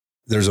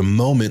there's a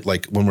moment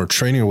like when we're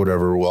training or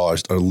whatever, well,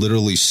 I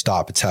literally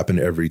stop. It's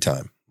happened every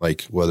time.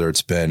 Like whether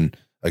it's been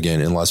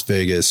again in Las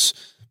Vegas,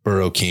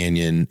 Burro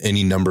Canyon,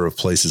 any number of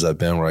places I've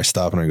been where I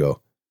stop and I go,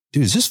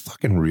 dude, is this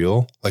fucking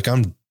real? Like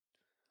I'm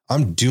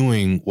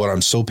doing what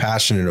I'm so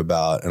passionate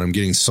about and I'm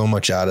getting so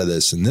much out of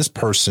this. And this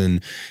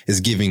person is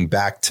giving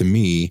back to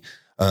me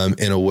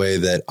in a way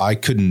that I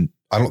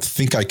don't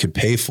think I could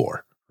pay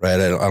for,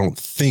 right? I don't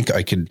think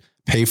I could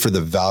pay for the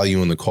value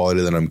and the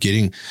quality that I'm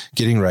getting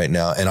right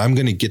now. And I'm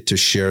going to get to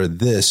share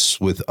this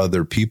with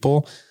other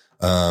people.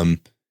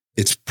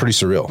 It's pretty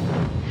surreal.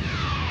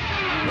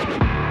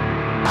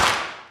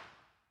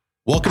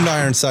 Welcome to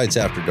Iron Sights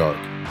After Dark.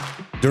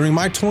 During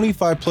my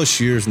 25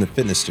 plus years in the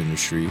fitness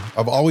industry,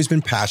 I've always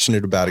been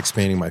passionate about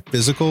expanding my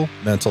physical,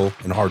 mental,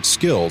 and hard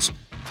skills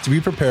to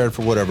be prepared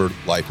for whatever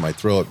life might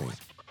throw at me.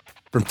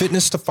 From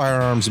fitness to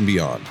firearms and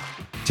beyond,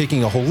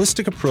 taking a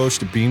holistic approach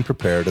to being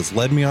prepared has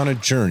led me on a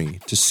journey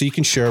to seek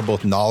and share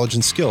both knowledge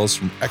and skills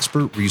from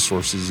expert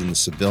resources in the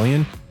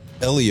civilian,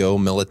 LEO,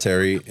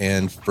 military,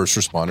 and first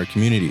responder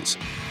communities.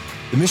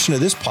 The mission of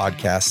this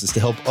podcast is to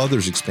help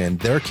others expand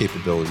their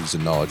capabilities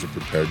and knowledge of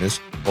preparedness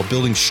while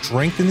building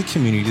strength in the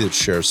community that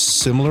shares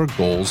similar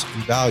goals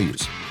and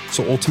values.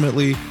 So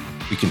ultimately,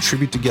 we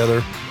contribute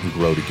together and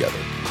grow together.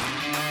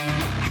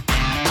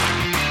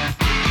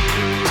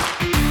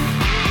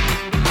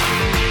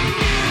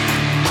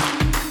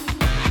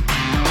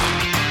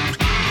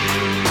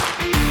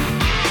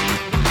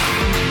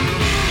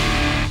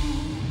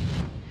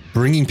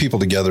 Bringing people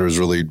together is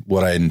really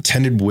what I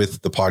intended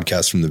with the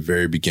podcast from the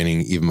very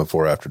beginning, even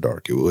before After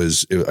Dark.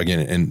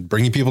 And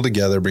bringing people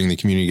together, bringing the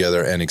community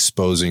together and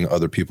exposing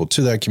other people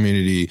to that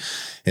community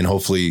and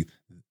hopefully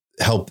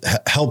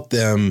help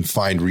them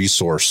find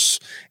resource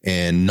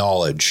and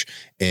knowledge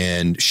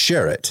and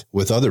share it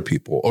with other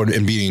people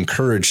and be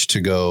encouraged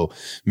to go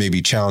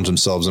maybe challenge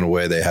themselves in a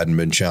way they hadn't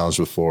been challenged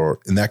before.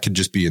 And that could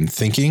just be in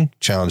thinking,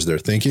 challenge their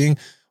thinking,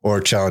 or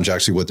challenge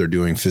actually what they're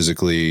doing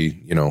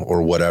physically,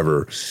 or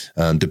whatever,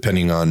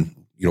 depending on,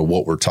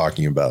 what we're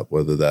talking about,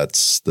 whether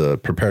that's the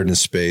preparedness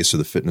space or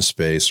the fitness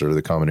space or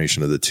the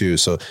combination of the two.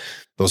 So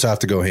those have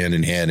to go hand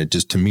in hand.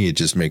 To me, it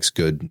just makes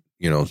good,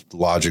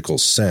 logical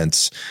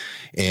sense.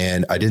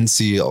 And I don't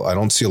see a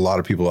lot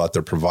of people out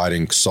there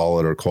providing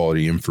solid or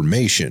quality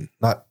information,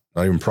 not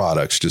even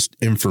products, just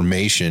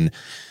information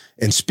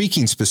and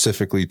speaking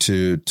specifically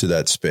to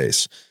that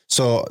space.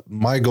 So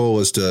my goal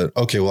was I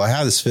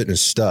have this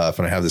fitness stuff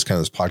and I have this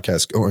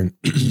podcast going,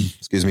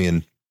 excuse me,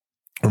 and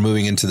we're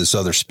moving into this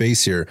other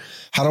space here.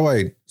 How do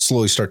I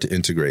slowly start to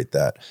integrate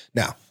that?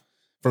 Now,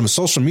 from a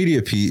social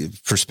media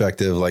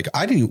perspective,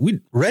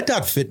 Red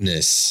Dot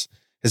Fitness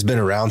has been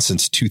around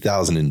since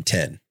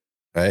 2010,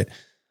 right?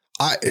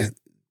 I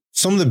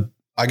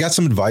got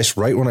some advice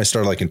right when I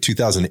started, in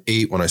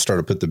 2008, when I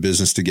started to put the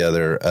business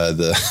together.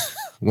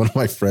 One of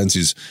my friends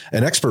who's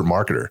an expert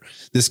marketer,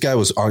 this guy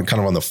was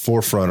on the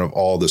forefront of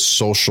all the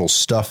social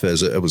stuff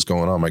as it was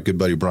going on. My good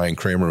buddy, Brian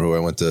Kramer, who I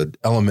went to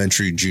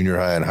elementary, junior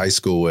high, and high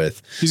school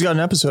with. He's got an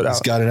episode out.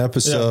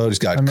 Yeah, he's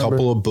got a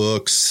couple of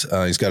books.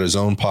 He's got his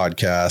own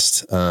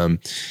podcast.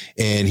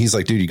 And he's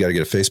like, dude, you got to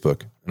get a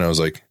Facebook. And I was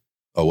like,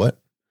 oh, what?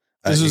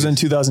 This was in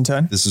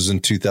 2010? This was in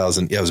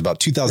 2000. Yeah, it was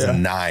about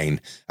 2009,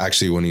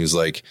 actually, when he was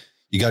like,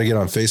 you got to get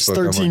on Facebook.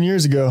 13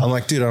 years ago. I'm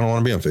like, dude, I don't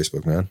want to be on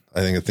Facebook, man.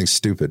 I think that thing's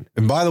stupid.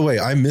 And by the way,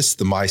 I missed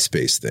the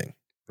MySpace thing,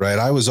 right?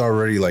 I was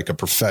already like a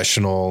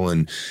professional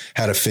and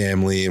had a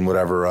family and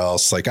whatever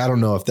else. I don't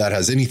know if that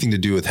has anything to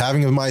do with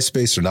having a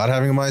MySpace or not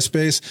having a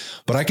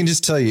MySpace, but I can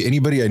just tell you,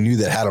 anybody I knew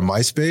that had a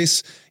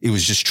MySpace, it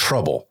was just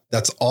trouble.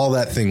 That's all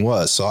that thing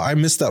was. So I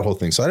missed that whole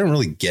thing. So I didn't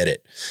really get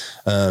it.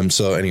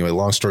 So anyway,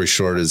 long story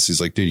short is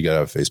he's like, dude, you got to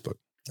have Facebook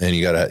and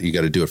you got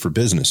to do it for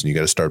business and you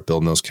got to start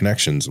building those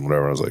connections and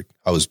whatever.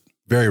 I was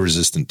very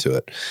resistant to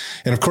it.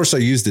 And of course I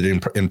used it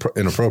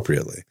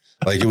inappropriately.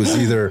 It was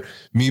either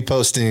me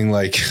posting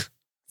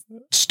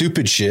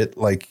stupid shit,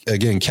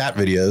 again, cat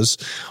videos,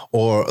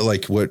 or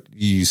what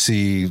you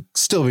see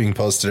still being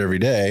posted every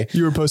day.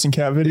 You were posting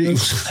cat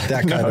videos?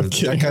 that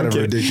kind of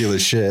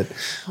ridiculous shit.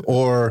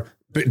 Or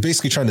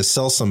basically trying to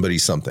sell somebody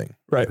something.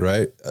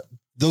 Right.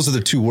 Those are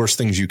the two worst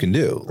things you can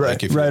do.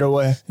 Right. Right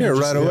away. Yeah,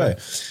 right away.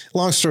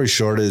 Long story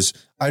short is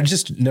I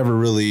never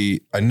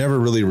really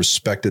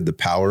respected the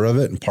power of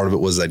it. And part of it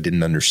was I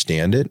didn't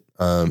understand it.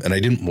 And I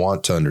didn't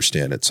want to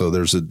understand it. So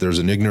there's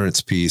an ignorance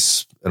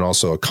piece and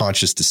also a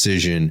conscious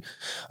decision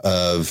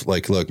of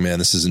look, man,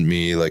 this isn't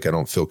me. I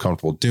don't feel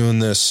comfortable doing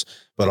this,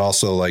 but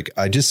also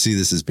I just see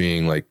this as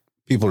being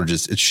people are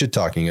it's shit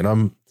talking.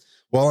 And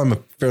while I'm a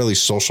fairly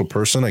social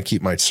person, I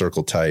keep my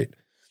circle tight.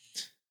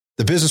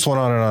 The business went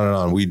on and on and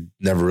on. We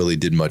never really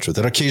did much with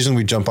it. Occasionally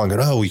we jump on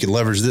and go, we could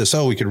leverage this.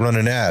 We could run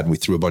an ad. We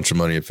threw a bunch of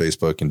money at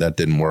Facebook and that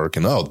didn't work.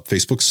 And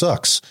Facebook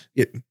sucks.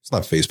 It's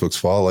not Facebook's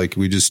fault.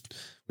 We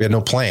had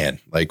no plan.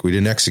 We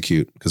didn't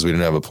execute because we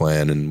didn't have a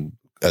plan. And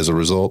as a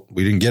result,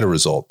 we didn't get a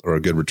result or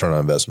a good return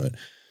on investment.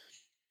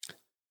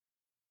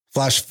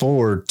 Flash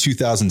forward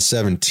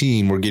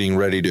 2017, we're getting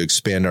ready to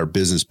expand our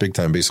business big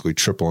time, basically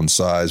triple in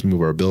size,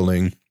 move our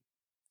building.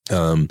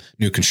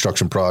 new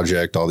construction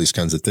project, all these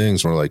kinds of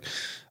things. We're like,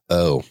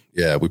 oh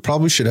yeah, we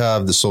probably should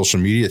have the social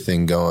media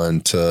thing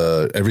going.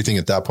 To everything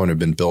at that point had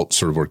been built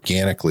sort of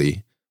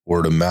organically,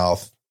 word of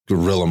mouth,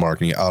 guerrilla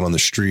marketing out on the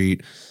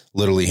street,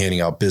 literally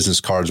handing out business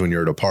cards when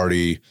you're at a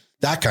party,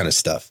 that kind of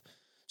stuff.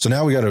 So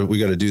now we got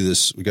to do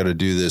this. We got to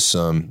do this,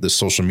 this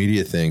social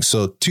media thing.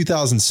 So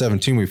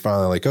 2017, we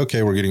finally like,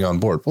 okay, we're getting on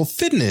board. Well,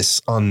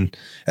 fitness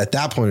at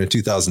that point in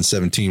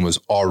 2017 was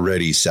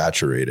already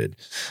saturated,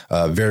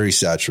 very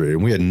saturated.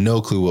 And we had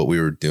no clue what we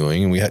were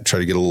doing, and we had to try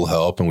to get a little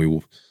help. And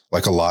we,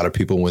 like a lot of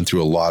people, went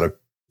through a lot of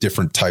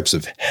different types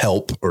of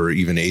help or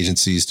even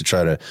agencies to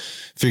try to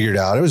figure it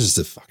out. It was just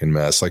a fucking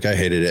mess. Like I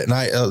hated it. And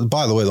I,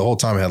 by the way, the whole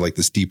time I had like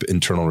this deep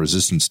internal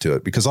resistance to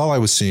it, because all I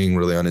was seeing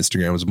really on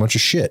Instagram was a bunch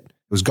of shit.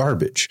 It was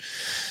garbage.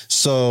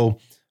 So,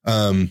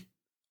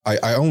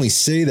 I only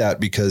say that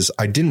because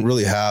I didn't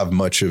really have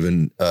much of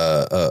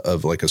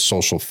of like a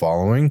social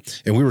following,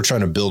 and we were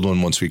trying to build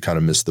one once we kind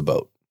of missed the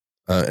boat.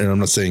 And I'm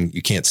not saying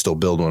you can't still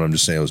build one. I'm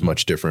just saying it was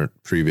much different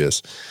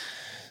previous.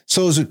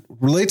 So as it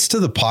relates to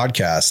the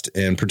podcast,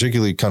 and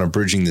particularly kind of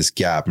bridging this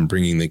gap and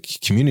bringing the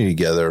community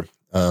together,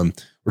 we're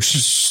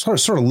just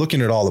sort of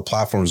looking at all the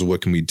platforms of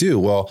what can we do.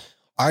 Well,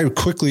 I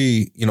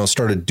quickly,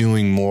 started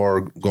doing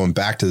more, going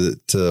back to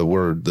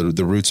where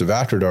the roots of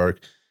After Dark,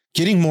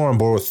 getting more on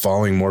board with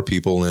following more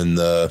people in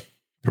the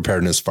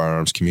preparedness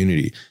firearms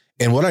community.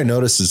 And what I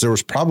noticed is there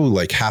was probably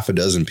like half a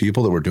dozen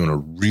people that were doing a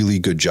really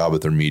good job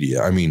with their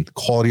media. I mean,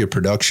 quality of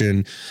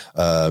production,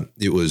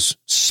 it was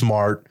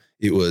smart.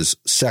 It was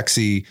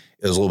sexy.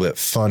 It was a little bit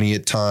funny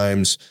at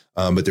times,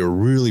 but they were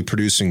really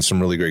producing some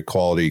really great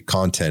quality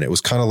content. It was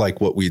kind of like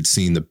what we had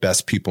seen the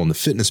best people in the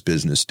fitness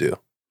business do.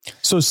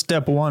 So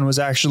step one was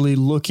actually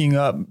looking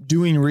up,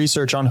 doing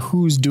research on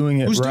who's doing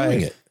it.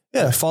 Doing it?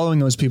 Yeah. Following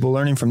those people,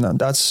 learning from them.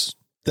 That's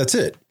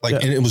it. Like,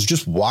 and it was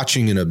just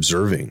watching and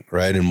observing,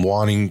 right. And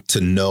wanting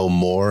to know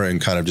more and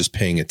kind of just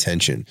paying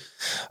attention.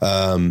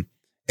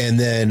 And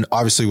then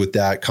obviously with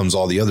that comes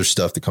all the other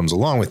stuff that comes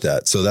along with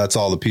that. So that's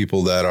all the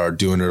people that are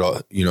doing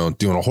it,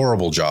 doing a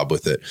horrible job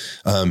with it.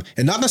 And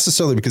not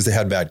necessarily because they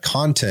had bad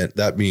content,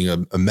 that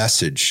being a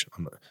message,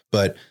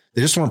 but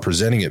they just weren't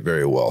presenting it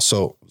very well.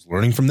 So I was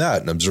learning from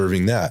that and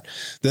observing that.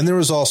 Then there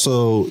was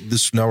also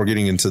this, now we're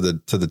getting into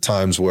the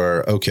times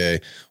where, okay,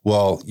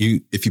 well,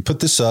 if you put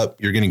this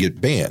up, you're going to get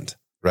banned,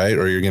 right?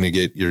 Or you're going to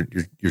get your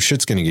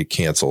shit's going to get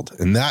canceled.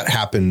 And that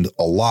happened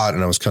a lot.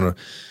 And I was kind of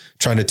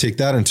trying to take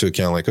that into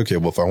account. Like, okay,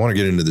 well, if I want to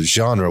get into the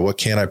genre, what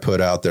can I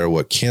put out there?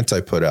 What can't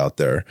I put out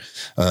there?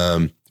 If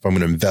I'm going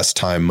to invest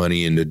time,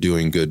 money into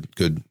doing good,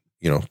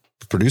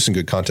 producing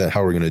good content,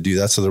 how are we going to do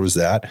that? So there was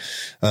that.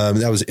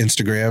 That was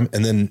Instagram.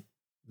 And then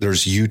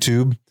there's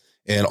YouTube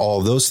and all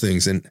of those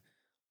things. And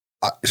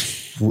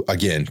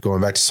again,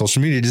 going back to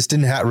social media, just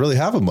didn't really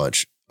have a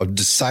much. I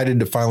decided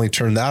to finally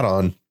turn that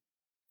on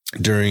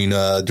during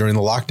the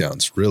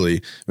lockdowns. Really,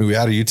 I mean, we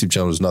had a YouTube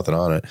channel, there's nothing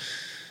on it,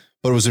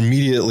 but it was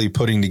immediately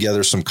putting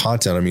together some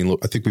content. I mean, look,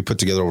 I think we put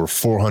together over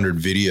 400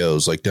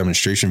 videos, like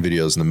demonstration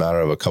videos, in the matter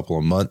of a couple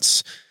of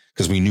months,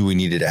 because we knew we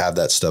needed to have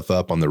that stuff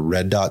up on the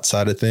Red Dot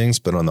side of things.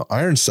 But on the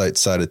Iron Sight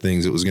side of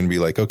things, it was going to be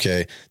like,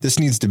 okay, this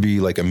needs to be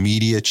like a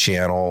media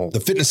channel.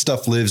 The fitness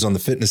stuff lives on the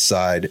fitness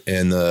side,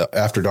 and the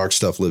After Dark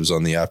stuff lives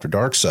on the After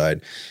Dark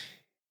side.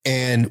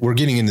 And we're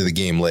getting into the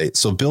game late.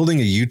 So building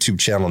a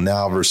YouTube channel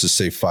now versus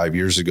say 5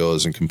 years ago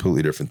is a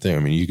completely different thing. I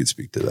mean, you could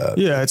speak to that.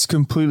 Yeah, it's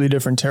completely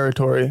different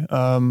territory.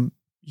 And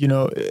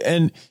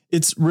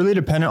it's really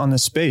dependent on the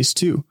space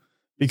too,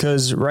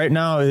 because right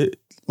now,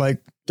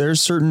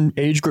 there's certain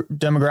age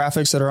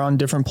demographics that are on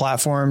different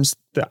platforms.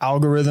 The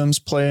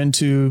algorithms play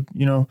into,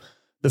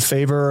 the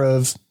favor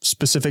of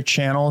specific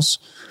channels.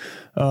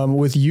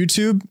 With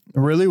YouTube,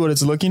 really what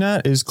it's looking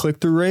at is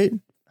click-through rate.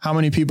 How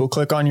many people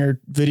click on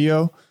your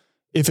video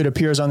if it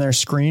appears on their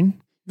screen?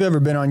 If you've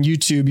ever been on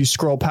YouTube, you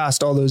scroll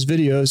past all those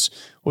videos,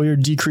 well, you're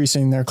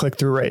decreasing their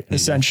click-through rate,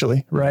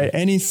 essentially, right?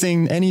 Any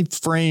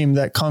frame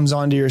that comes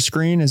onto your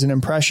screen is an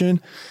impression,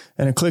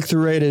 and a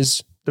click-through rate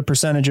is the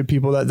percentage of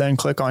people that then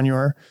click on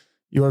your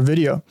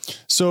video.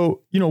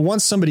 So,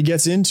 once somebody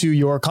gets into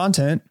your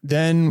content,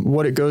 then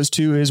what it goes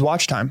to is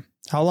watch time.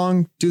 How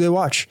long do they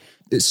watch?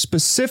 It's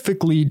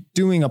specifically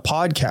doing a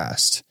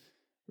podcast,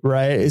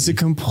 right? It's a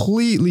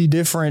completely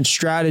different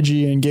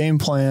strategy and game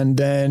plan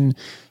than,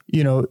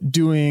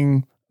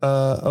 doing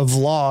a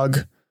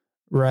vlog,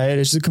 right?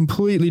 It's a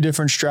completely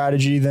different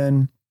strategy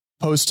than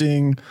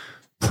posting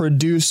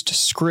produced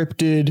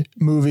scripted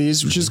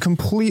movies, which is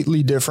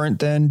completely different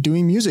than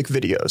doing music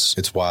videos.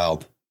 It's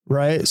wild.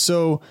 Right.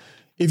 So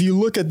if you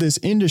look at this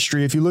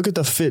industry, if you look at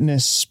the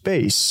fitness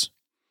space,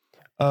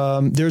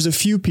 there's a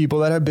few people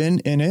that have been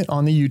in it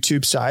on the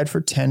YouTube side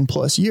for 10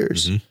 plus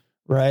years,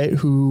 right?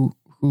 Who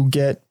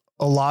get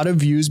a lot of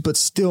views, but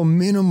still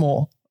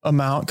minimal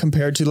amount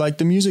compared to like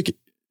the music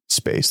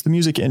space, the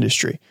music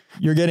industry.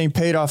 You're getting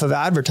paid off of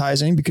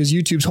advertising because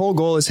YouTube's whole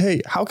goal is,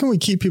 hey, how can we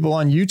keep people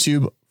on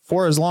YouTube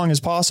for as long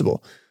as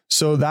possible?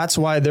 So that's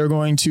why they're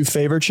going to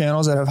favor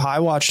channels that have high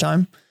watch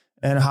time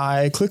and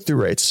high click-through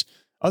rates.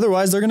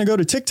 Otherwise, they're going to go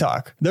to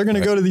TikTok. They're going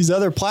to go to these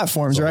other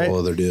platforms, right? Whole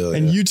other deal,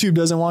 and YouTube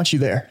doesn't want you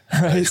there,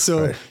 right?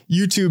 So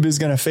YouTube is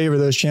going to favor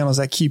those channels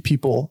that keep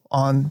people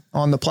on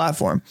the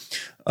platform.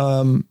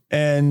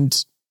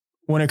 And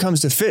when it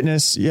comes to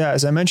fitness,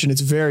 as I mentioned,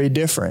 it's very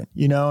different,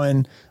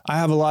 and I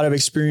have a lot of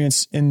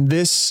experience in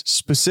this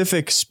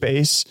specific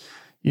space,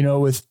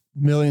 with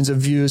millions of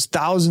views,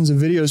 thousands of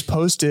videos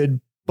posted,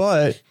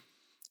 but,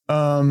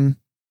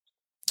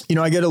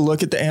 I get to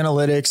look at the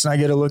analytics and I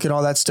get to look at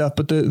all that stuff.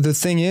 But the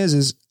thing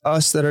is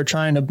us that are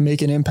trying to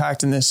make an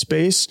impact in this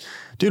space,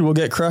 dude, we'll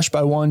get crushed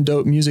by one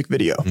dope music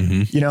video,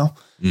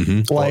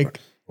 like,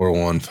 or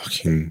one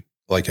fucking,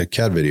 like a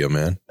cat video,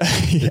 man.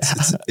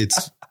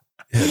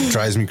 It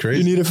drives me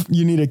crazy.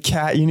 You need a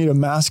cat. You need a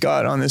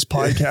mascot on this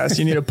podcast.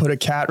 You need to put a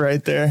cat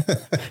right there.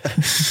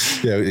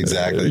 Yeah,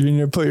 exactly. You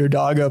need to put your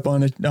dog up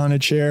on a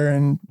chair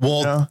and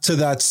to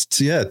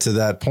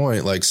that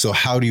point. Like, so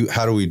how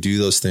do we do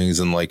those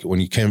things? And like, when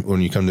you come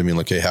to me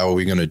like, hey, how are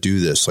we going to do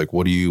this? Like,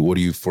 what do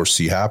you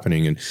foresee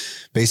happening? And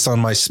based on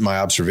my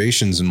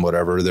observations and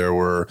whatever, there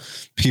were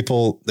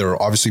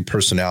obviously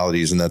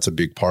personalities, and that's a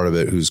big part of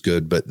it, who's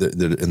good, but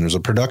and there's a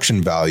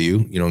production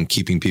value, in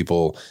keeping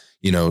people,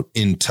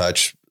 in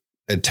touch.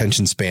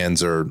 Attention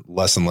spans are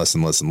less and less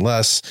and less and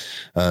less,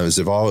 as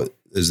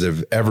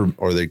they've ever,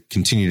 or they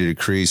continue to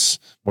decrease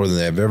more than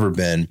they've ever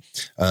been.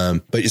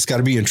 But it's got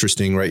to be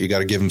interesting, right? You got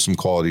to give them some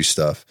quality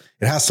stuff.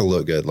 It has to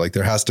look good. Like,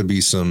 there has to be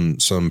some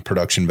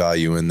production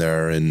value in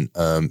there. And,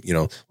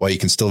 while you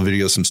can still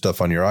video some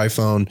stuff on your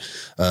iPhone,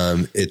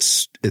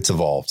 it's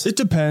evolved. It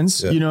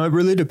depends. Yeah. It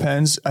really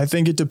depends. I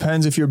think it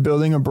depends if you're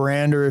building a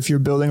brand or if you're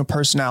building a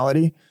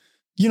personality.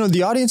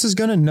 The audience is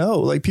going to know,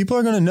 like, people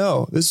are going to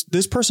know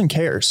this person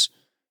cares,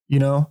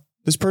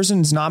 this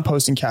person's not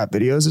posting cat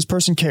videos. This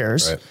person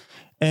cares. Right.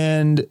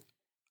 And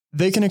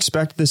they can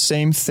expect the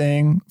same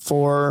thing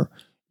for,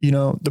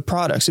 the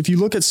products. If you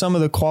look at some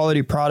of the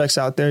quality products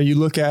out there, you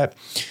look at,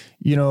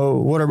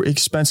 what are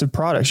expensive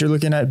products. You're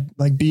looking at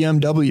like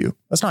BMW.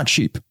 That's not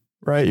cheap,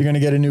 right? You're going to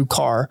get a new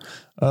car,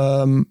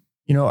 Apple,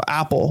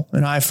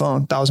 an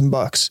iPhone,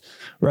 $1,000,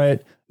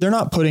 right? They're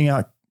not putting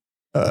out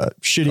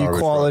shitty garbage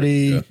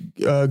quality,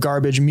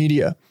 garbage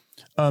media.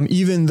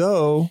 Even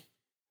though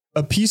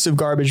a piece of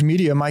garbage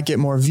media might get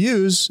more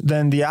views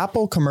than the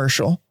Apple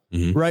commercial,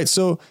 right?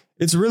 So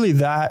it's really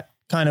that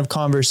kind of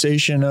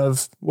conversation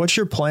of what's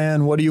your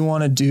plan? What do you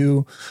want to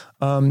do?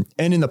 And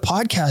in the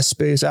podcast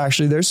space,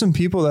 actually, there's some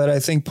people that I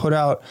think put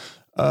out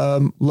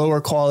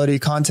lower quality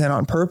content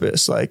on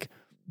purpose. Like,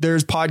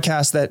 there's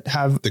podcasts that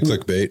have the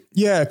clickbait.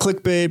 Yeah,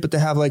 clickbait, but they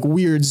have like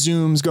weird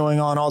zooms going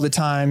on all the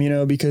time,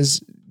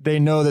 because they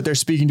know that they're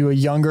speaking to a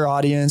younger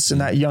audience, and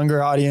that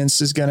younger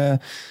audience is going to,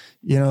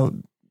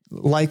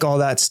 like all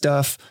that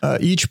stuff.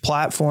 Each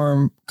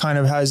platform kind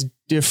of has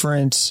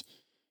different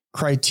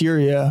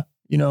criteria,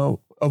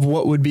 of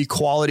what would be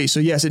quality. So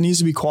yes, it needs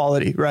to be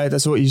quality, right?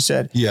 That's what you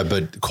said. Yeah.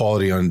 But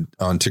quality on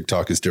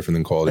TikTok is different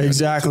than quality.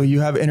 Exactly. You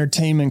have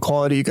entertainment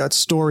quality, you've got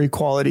story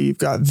quality, you've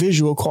got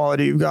visual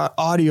quality, you've got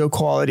audio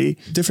quality.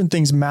 Different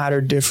things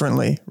matter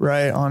differently,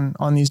 right?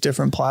 On these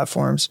different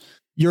platforms.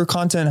 Your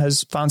content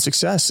has found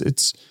success.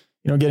 It's,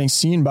 getting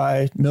seen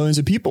by millions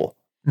of people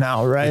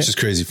now, right? Which is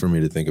crazy for me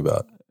to think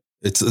about.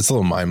 It's a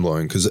little mind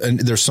blowing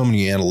and there's so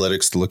many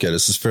analytics to look at.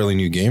 It's a fairly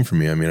new game for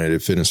me. I mean, I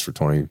did fitness for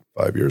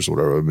 25 years or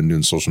whatever. I've been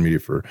doing social media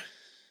I've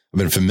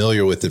been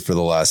familiar with it for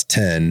the last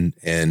 10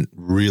 and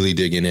really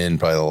digging in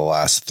probably the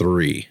last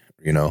 3,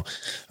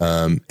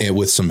 and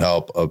with some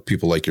help of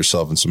people like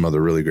yourself and some other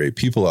really great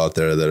people out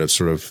there that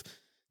have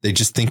they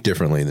just think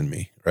differently than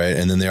me. Right.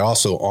 And then they're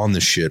also on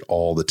the shit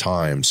all the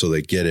time. So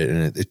they get it.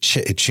 And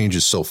it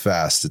changes so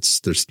fast.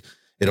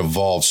 It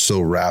evolves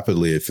so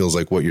rapidly. It feels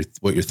like what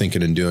you're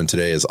thinking and doing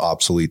today is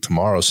obsolete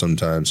tomorrow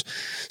sometimes.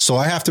 So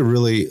I have to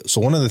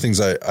one of the things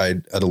I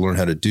had to learn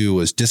how to do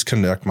was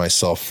disconnect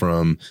myself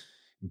from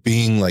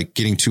being like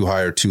getting too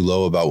high or too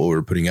low about what we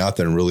were putting out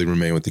there and really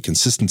remain with the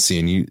consistency.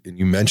 And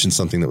you mentioned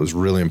something that was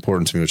really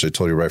important to me, which I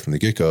told you right from the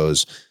get-go,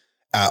 is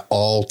at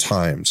all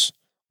times,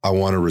 I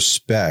want to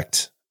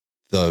respect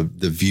the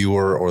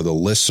viewer or the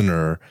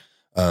listener,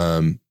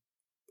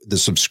 the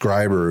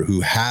subscriber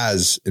who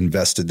has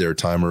invested their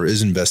time or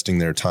is investing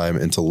their time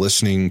into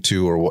listening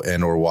to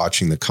or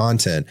watching the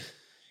content.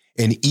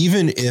 And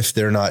even if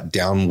they're not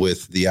down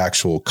with the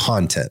actual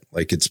content,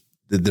 like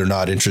they're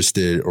not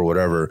interested or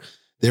whatever,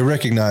 they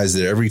recognize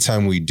that every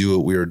time we do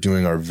it, we are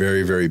doing our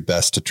very, very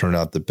best to turn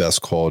out the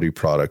best quality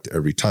product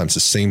every time. It's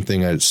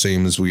the same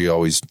as we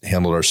always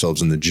handled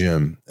ourselves in the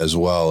gym as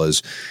well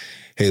as,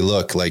 hey,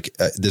 look, like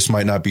this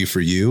might not be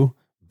for you,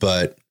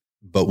 but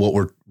what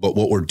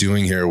we're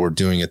doing here, we're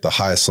doing at the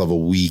highest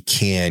level we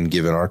can,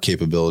 given our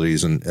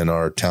capabilities and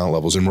our talent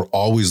levels. And we're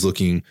always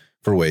looking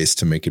for ways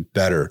to make it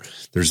better.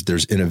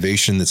 There's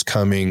innovation that's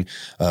coming.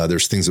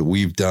 There's things that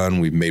we've done.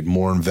 We've made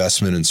more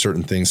investment in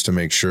certain things to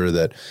make sure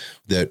that,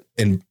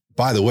 and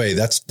by the way,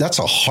 that's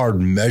a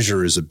hard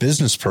measure as a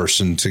business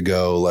person to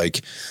go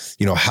like,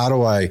 you know, how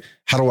do I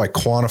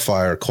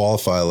quantify or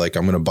qualify? Like,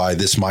 I'm going to buy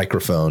this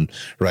microphone,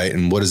 right?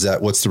 And what is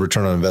that? What's the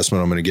return on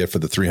investment I'm going to get for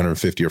the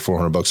 $350 or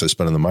 $400 I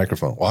spent on the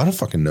microphone? Well, I don't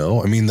fucking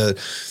know. I mean,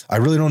 I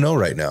really don't know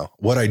right now.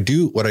 What I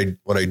do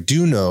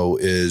know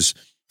is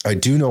I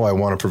do know I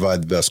want to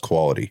provide the best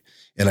quality.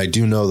 And I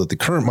do know that the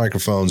current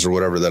microphones or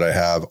whatever that I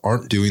have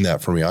aren't doing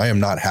that for me. I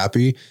am not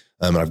happy.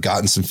 And I've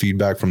gotten some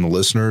feedback from the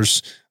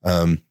listeners.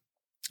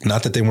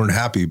 Not that they weren't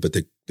happy, but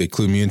they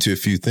clued me into a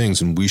few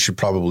things, and we should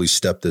probably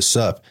step this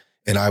up.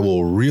 And I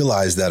will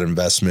realize that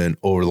investment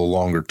over the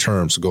longer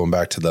term. So going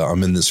back to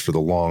I'm in this for the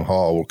long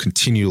haul. We'll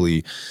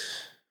continually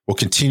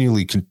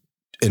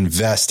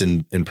invest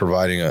in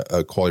providing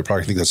a quality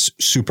product. I think that's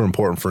super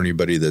important for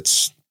anybody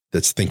that's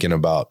thinking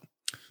about,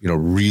 you know,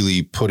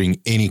 really putting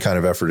any kind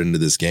of effort into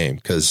this game,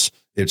 because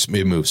it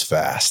moves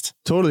fast.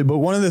 Totally. But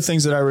one of the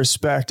things that I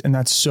respect, and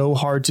that's so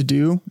hard to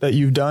do, that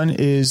you've done,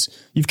 is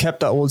you've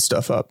kept that old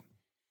stuff up.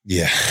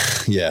 Yeah.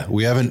 Yeah.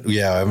 I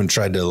haven't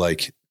tried to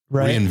like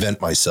reinvent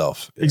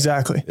myself.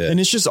 Exactly. Yeah. And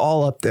it's just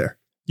all up there.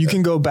 You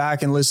can go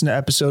back and listen to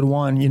episode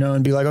 1, you know,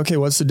 and be like, okay,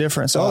 what's the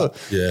difference?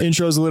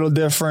 Intro's a little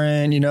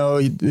different, you know,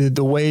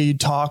 the way you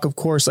talk, of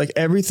course, like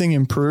everything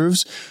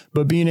improves,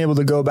 but being able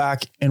to go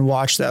back and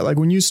watch that, like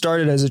when you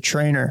started as a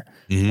trainer,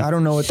 I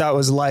don't know what that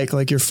was like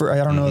I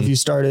don't know if you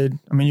started,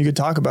 I mean, you could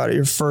talk about it,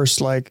 your first,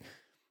 like,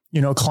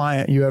 you know,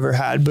 client you ever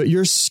had, but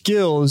your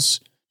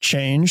skills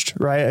changed,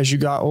 right? As you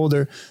got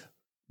older.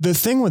 The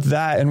thing with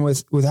that, and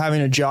with having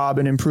a job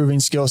and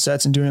improving skill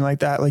sets and doing like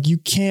that, like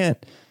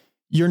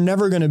you're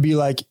never going to be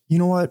like, you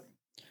know what?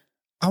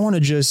 I'm going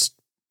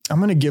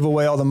to give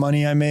away all the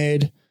money I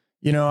made.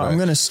 You know, right. I'm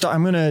going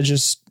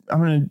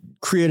to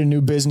create a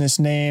new business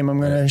name. I'm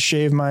going to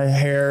shave my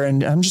hair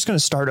and I'm just going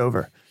to start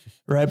over.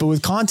 Right. But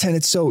with content,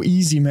 it's so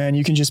easy, man.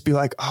 You can just be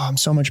like, oh, I'm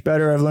so much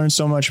better. I've learned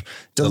so much.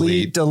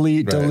 Delete.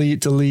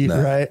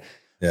 Nah. Right.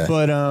 Yeah.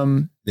 But,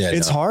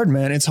 it's hard,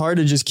 man. It's hard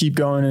to just keep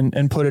going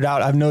and put it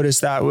out. I've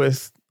noticed that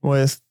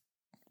with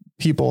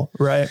people.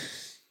 Right.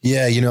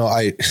 Yeah. You know,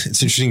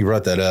 it's interesting you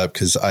brought that up,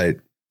 because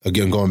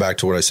again, going back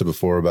to what I said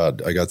before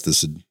about, I got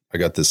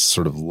this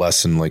sort of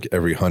lesson, like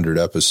every 100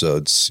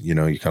 episodes, you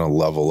know, you kind of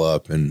level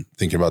up, and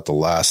thinking about the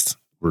last,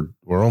 we're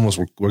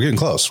getting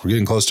close. We're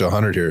getting close to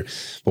 100 here.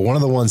 But one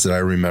of the ones that I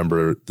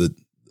remember, the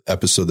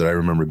episode that I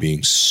remember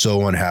being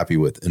so unhappy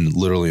with and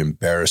literally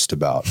embarrassed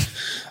about,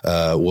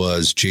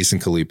 was Jason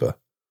Khalipa,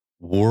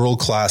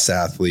 world-class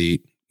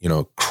athlete, you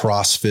know,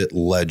 CrossFit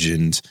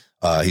legend.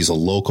 He's a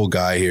local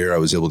guy here. I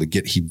was able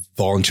to he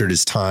volunteered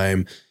his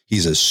time.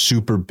 He's a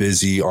super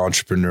busy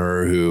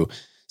entrepreneur who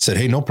said,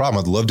 hey, no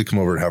problem. I'd love to come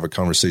over and have a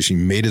conversation.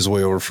 He made his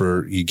way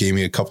over he gave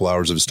me a couple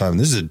hours of his time. And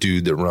this is a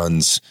dude that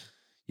runs,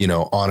 you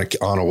know, on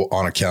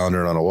a calendar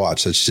and on a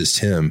watch. That's just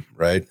him.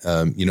 Right.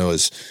 You know,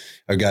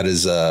 I've got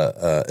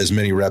as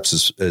many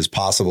reps as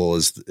possible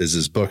as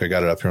his book. I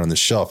got it up here on the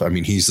shelf. I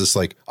mean, he's just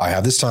like, I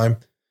have this time.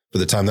 For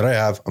the time that I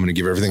have, I'm going to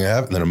give everything I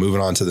have, and then I'm moving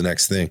on to the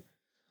next thing.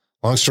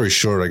 Long story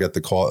short, I got the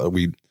call.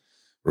 We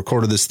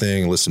recorded this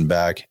thing, listened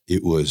back.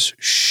 It was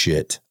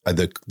shit.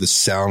 The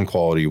sound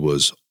quality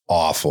was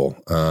awful.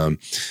 It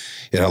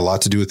had a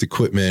lot to do with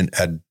equipment,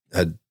 had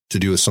to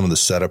do with some of the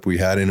setup we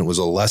had, and it was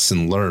a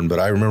lesson learned. But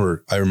I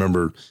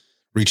remember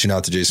reaching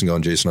out to Jason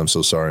going, Jason, I'm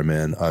so sorry,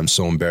 man. I'm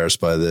so embarrassed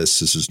by this.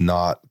 This is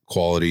not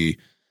quality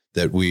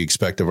that we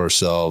expect of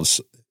ourselves.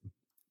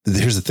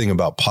 Here's the thing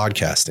about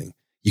podcasting.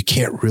 You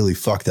can't really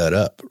fuck that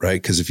up, right?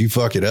 Because if you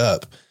fuck it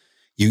up,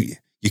 you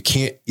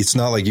can't, it's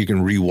not like you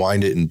can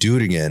rewind it and do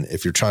it again.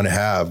 If you're trying to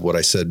have what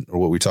I said, or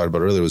what we talked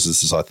about earlier, was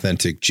this is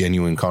authentic,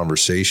 genuine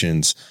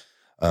conversations.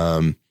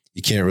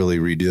 You can't really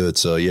redo it.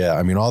 So yeah,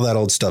 I mean, all that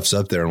old stuff's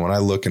up there. And when I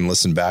look and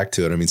listen back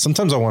to it, I mean,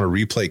 sometimes I want to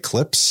replay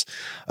clips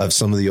of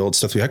some of the old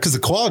stuff we had, because the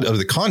quality of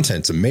the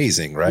content's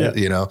amazing, right?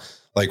 Yeah. You know,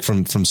 like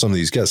from some of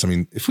these guests. I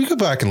mean, if we go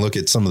back and look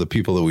at some of the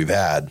people that we've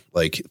had,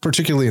 like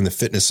particularly in the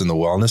fitness and the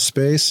wellness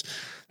space,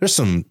 there's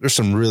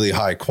some really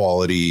high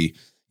quality,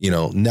 you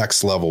know,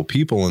 next level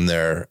people in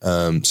there.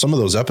 Some of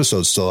those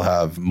episodes still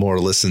have more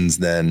listens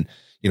than,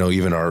 you know,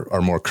 even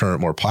our more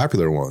current, more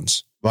popular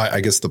ones. But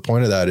I guess the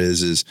point of that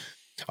is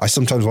I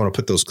sometimes want to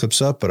put those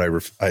clips up, but I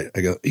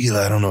go,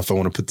 Eli, I don't know if I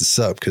want to put this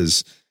up,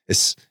 because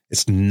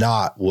it's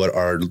not what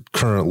our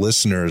current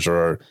listeners or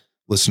our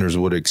listeners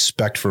would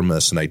expect from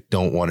us. And I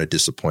don't want to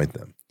disappoint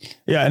them.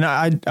 Yeah.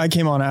 And I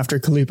came on after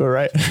Khalipa,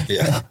 right?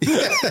 Yeah.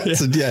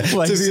 So, yeah.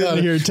 Like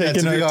sitting here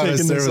taking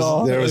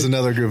there was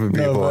another group of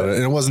people,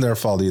 and it wasn't their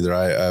fault either.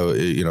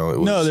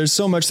 There's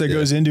so much that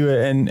goes into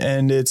it,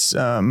 and it's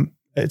a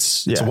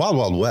wild,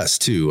 wild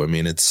west too. I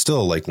mean, it's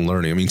still like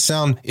learning. I mean,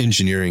 sound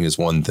engineering is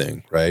one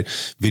thing, right?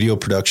 Video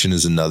production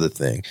is another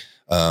thing.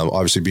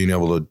 Obviously being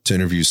able to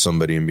interview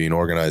somebody and being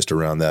organized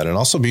around that, and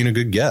also being a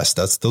good guest.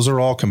 Those are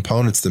all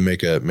components that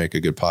make a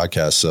good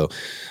podcast. So,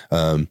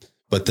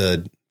 but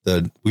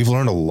we've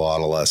learned a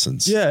lot of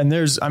lessons. Yeah. And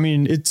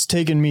it's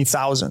taken me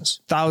thousands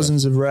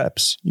of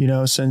reps,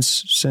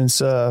 since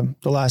the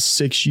last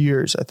 6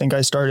 years. I think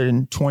I started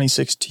in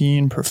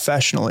 2016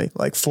 professionally,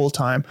 like full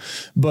time,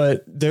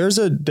 but there's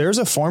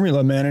a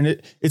formula, man.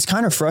 And it's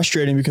kind of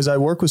frustrating because I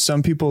work with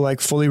some people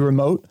like fully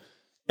remote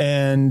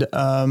and,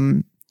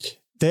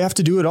 they have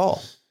to do it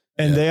all.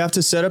 And they have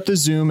to set up the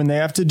Zoom and they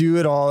have to do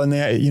it all. And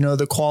they,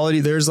 the quality,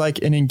 there's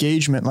like an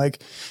engagement.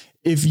 Like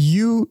if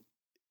you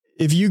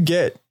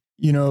get,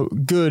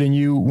 good and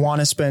you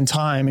want to spend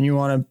time and you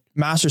want to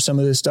master some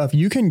of this stuff,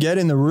 you can get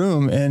in the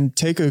room and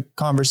take a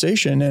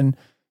conversation and,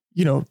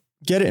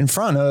 get it in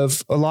front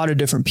of a lot of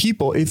different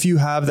people if you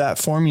have that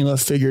formula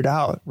figured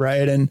out.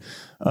 Right. And,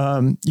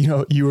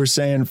 you were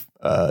saying,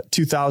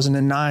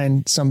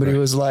 2009, somebody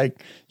was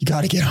like, you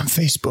got to get on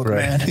Facebook,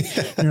 man.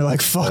 And you're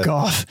like, fuck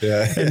off.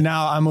 Yeah. And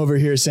now I'm over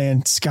here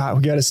saying, Scott,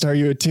 we got to start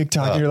you a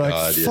TikTok. And you're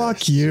like,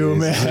 fuck you,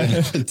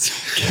 man.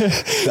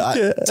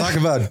 Talk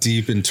about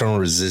deep internal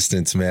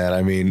resistance, man.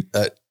 I mean,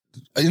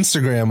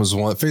 Instagram was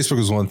one, Facebook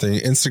was one thing.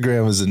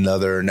 Instagram was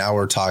another. Now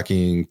we're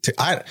talking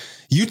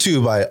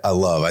YouTube. I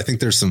love, I think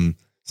there's some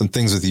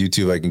things with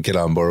YouTube I can get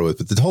on board with,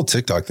 but the whole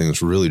TikTok thing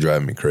is really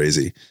driving me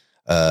crazy.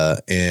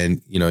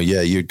 And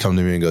you'd come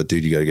to me and go,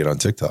 dude, you got to get on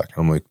TikTok.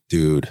 I'm like,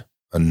 dude,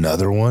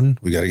 another one?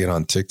 We got to get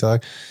on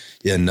TikTok.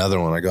 Yeah. Another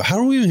one. I go, how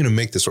are we even going to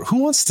make this work?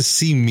 Who wants to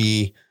see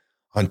me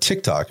on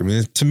TikTok? I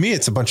mean, to me,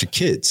 it's a bunch of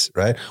kids,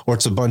 right? Or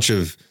it's a bunch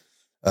of,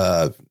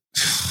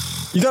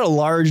 you got a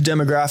large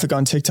demographic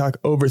on TikTok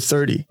over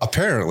 30.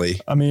 Apparently.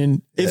 I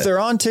mean, if they're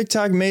on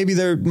TikTok, maybe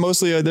they're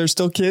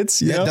still kids.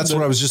 That's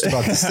what I was just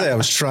about to say. I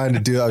was trying to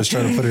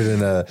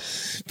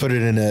put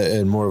it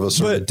in more of a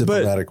sort of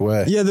diplomatic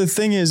way. Yeah. The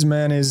thing is,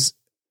 man, is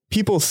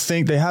people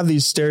think they have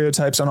these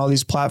stereotypes on all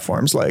these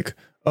platforms like,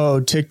 oh,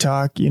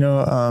 TikTok,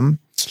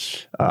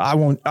 I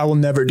will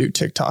never do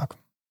TikTok.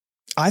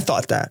 I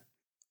thought that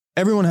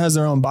everyone has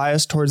their own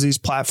bias towards these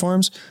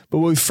platforms, but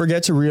what we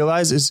forget to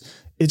realize is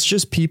it's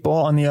just people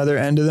on the other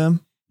end of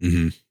them.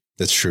 Mm-hmm.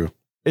 That's true.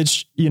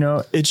 It's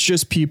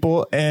just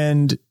people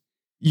and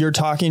you're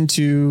talking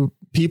to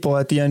people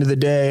at the end of the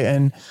day.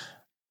 And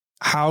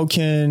how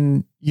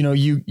can,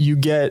 you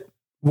get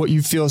what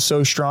you feel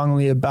so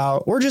strongly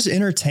about, or just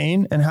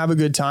entertain and have a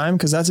good time.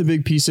 Cause that's a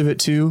big piece of it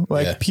too.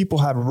 Like people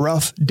have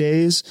rough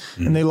days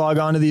and they log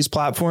onto these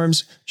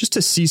platforms just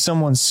to see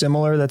someone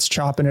similar that's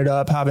chopping it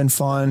up, having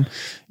fun,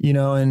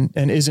 and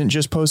isn't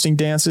just posting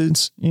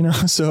dances,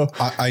 so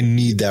I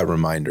need that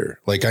reminder.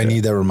 Like I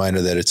need that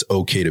reminder that it's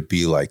okay to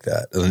be like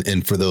that.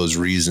 And for those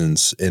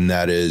reasons, and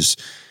that is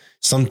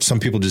some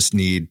people just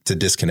need to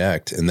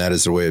disconnect, and that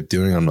is their way of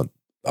doing it.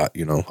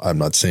 I'm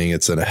not saying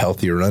it's a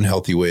healthy or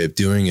unhealthy way of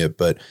doing it,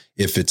 but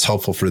if it's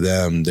helpful for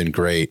them, then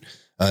great.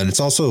 And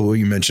it's also what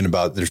you mentioned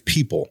about there's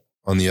people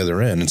on the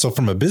other end. And so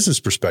from a business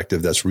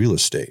perspective, that's real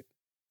estate.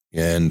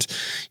 And,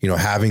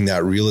 having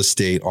that real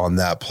estate on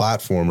that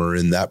platform or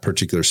in that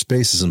particular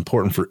space is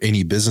important for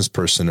any business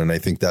person. And I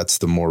think that's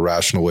the more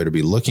rational way to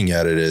be looking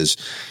at it is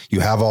you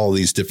have all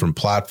these different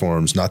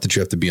platforms, not that you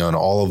have to be on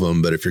all of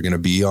them, but if you're going to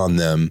be on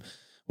them,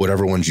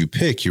 whatever ones you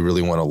pick, you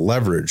really want to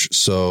leverage.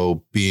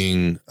 So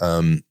being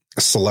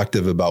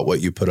selective about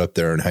what you put up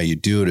there and how you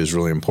do it is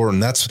really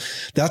important. That's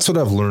what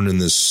I've learned in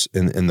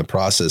the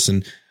process.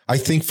 And I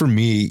think for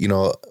me,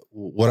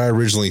 what I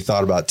originally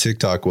thought about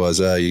TikTok was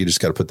you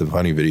just got to put the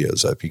funny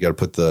videos up. You got to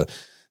put the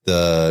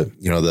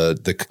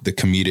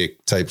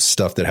comedic type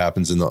stuff that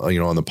happens on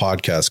the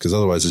podcast, because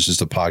otherwise it's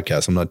just a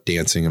podcast. I'm not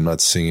dancing, I'm not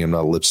singing, I'm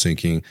not lip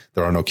syncing.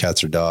 There are no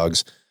cats or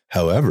dogs.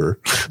 However,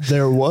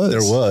 there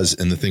was,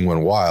 and the thing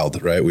went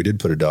wild, right? We did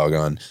put a dog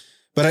on,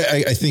 but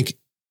I think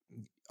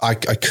I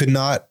could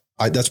not,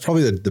 that's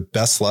probably the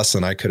best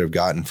lesson I could have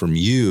gotten from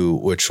you,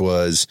 which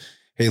was,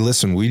 hey,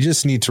 listen, we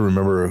just need to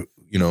remember,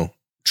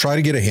 try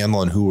to get a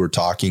handle on who we're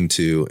talking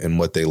to and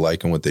what they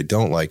like and what they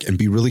don't like, and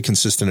be really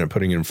consistent at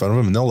putting it in front of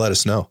them, and they'll let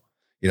us know.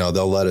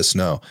 They'll let us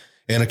know.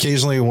 And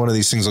occasionally one of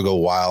these things will go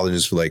wild and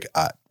just be like,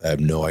 I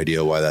have no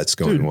idea why that's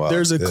going wild.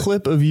 There's a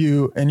clip of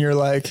you and you're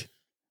like,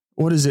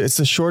 what is it? It's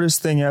the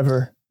shortest thing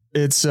ever.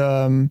 It's,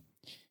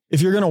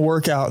 if you're going to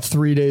work out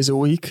 3 days a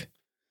week,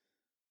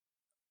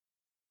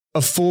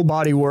 a full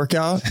body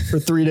workout for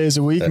 3 days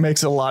a week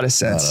makes a lot of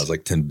sense. That was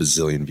like 10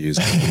 bazillion views.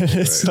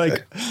 It's right?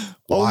 Like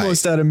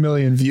almost at 1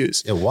 million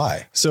views. Yeah.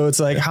 Why? So it's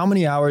like, how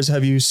many hours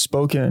have you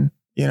spoken,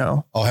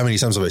 Oh, how many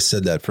times have I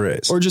said that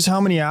phrase? Or just how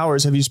many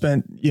hours have you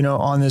spent,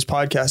 on this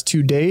podcast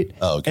to date?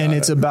 Oh, God, and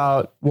it's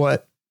about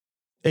what,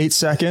 8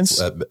 seconds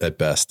at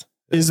best.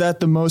 Is that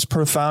the most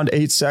profound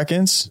 8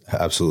 seconds?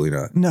 Absolutely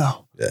not.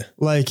 No. Yeah.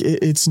 Like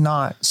it's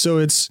not. So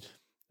it's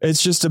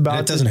just about,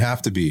 and it doesn't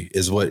have to be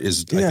is I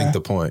think the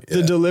point. Yeah.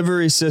 The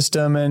delivery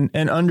system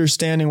and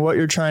understanding what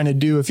you're trying to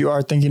do. If you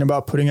are thinking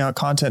about putting out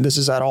content, this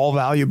is at all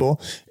valuable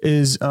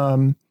is,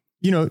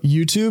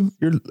 YouTube,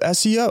 your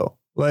SEO,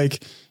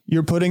 like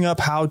you're putting up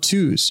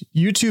how-tos.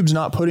 YouTube's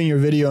not putting your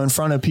video in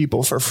front of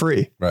people for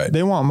free. Right.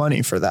 They want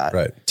money for that.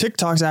 Right.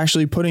 TikTok's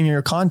actually putting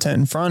your content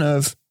in front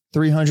of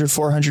 300,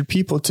 400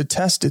 people to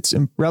test its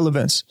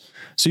relevance.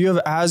 So you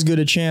have as good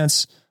a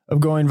chance of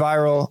going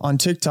viral on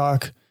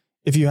TikTok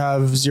if you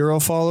have 0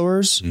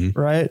 followers,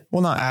 right?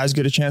 Well, not as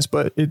good a chance,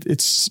 but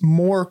it's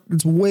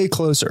way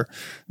closer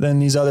than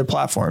these other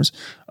platforms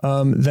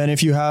than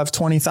if you have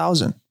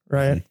 20,000,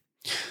 right?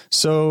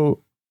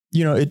 So,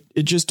 you know,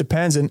 it just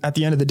depends. And at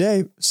the end of the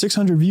day,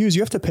 600 views,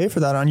 you have to pay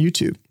for that on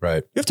YouTube.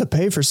 Right. You have to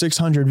pay for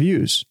 600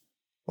 views,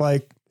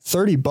 like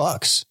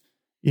 $30,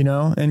 you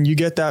know, and you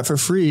get that for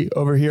free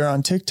over here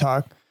on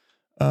TikTok.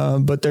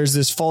 But there's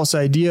this false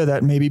idea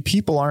that maybe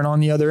people aren't on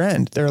the other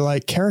end. They're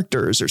like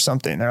characters or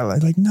something. They're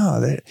like,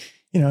 no,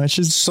 you know, it's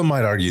just, some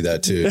might argue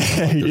that too.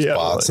 There's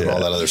bots and all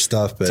that other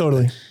stuff, but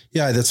totally.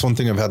 Yeah, that's one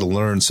thing I've had to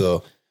learn.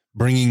 So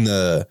bringing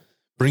the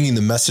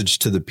message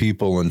to the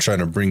people and trying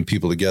to bring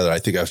people together, I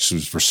think we're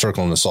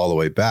circling this all the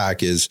way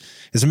back is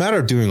a matter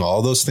of doing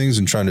all those things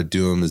and trying to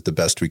do them as the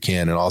best we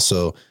can. And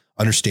also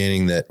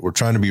understanding that we're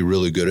trying to be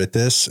really good at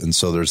this. And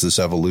so there's this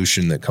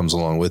evolution that comes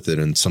along with it.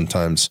 And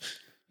sometimes,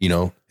 you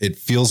know, it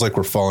feels like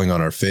we're falling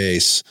on our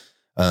face.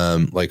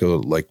 Like,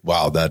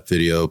 wow, that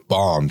video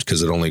bombed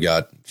because it only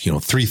got,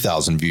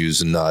 3,000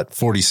 views and not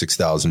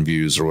 46,000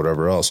 views or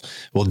whatever else.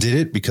 Well, did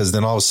it? Because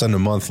then all of a sudden a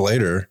month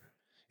later,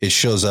 it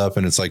shows up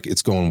and it's like,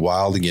 it's going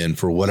wild again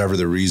for whatever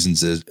the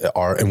reasons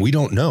are. And we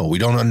don't know, we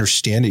don't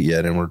understand it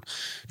yet. And we're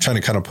trying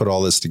to kind of put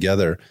all this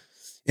together.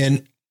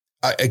 And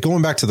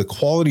going back to the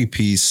quality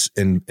piece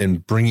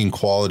and bringing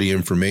quality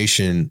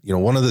information,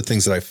 one of the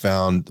things that I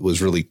found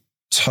was really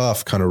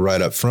tough kind of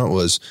right up front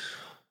was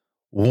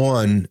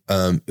one,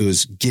 it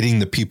was getting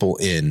the people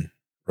in,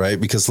 right?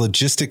 Because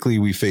logistically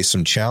we face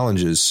some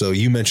challenges. So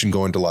you mentioned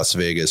going to Las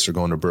Vegas or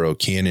going to Burro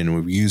Canyon, and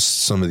we've used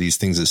some of these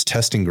things as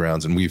testing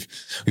grounds, and we've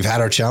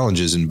had our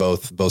challenges in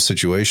both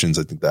situations.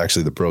 I think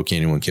actually the Burro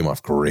Canyon one came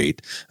off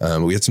great.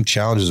 We had some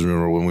challenges,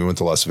 remember, when we went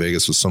to Las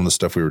Vegas with some of the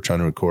stuff we were trying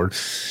to record,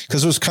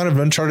 because it was kind of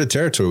uncharted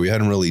territory. We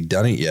hadn't really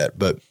done it yet,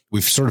 but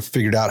we've sort of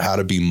figured out how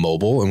to be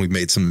mobile, and we've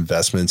made some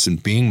investments in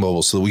being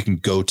mobile so that we can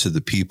go to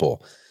the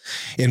people.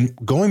 And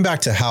going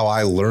back to how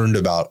I learned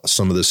about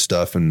some of this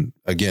stuff, and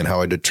again, how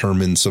I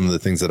determined some of the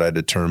things that I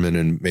determined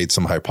and made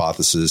some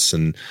hypotheses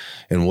and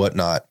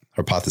whatnot,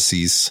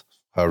 hypotheses,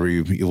 however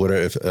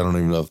whatever, I don't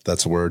even know if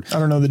that's a word. I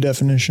don't know the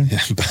definition,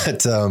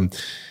 but,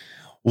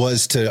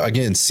 was to,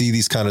 again, see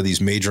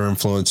these major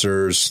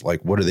influencers,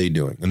 like, what are they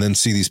doing? And then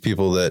see these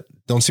people that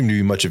don't seem to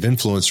be much of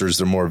influencers.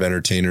 They're more of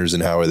entertainers,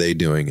 and how are they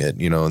doing it?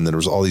 And then there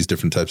was all these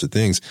different types of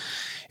things.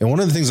 And one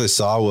of the things I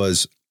saw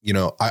was,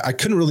 I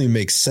couldn't really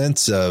make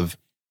sense of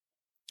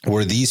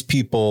where these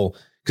people,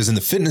 because in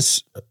the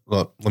fitness,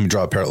 well, let me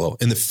draw a parallel.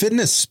 In the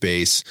fitness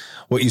space,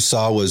 what you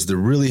saw was the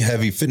really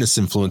heavy fitness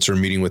influencer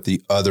meeting with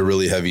the other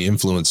really heavy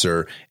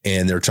influencer,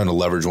 and they're trying to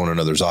leverage one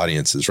another's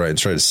audiences, right? And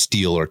try to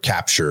steal or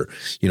capture,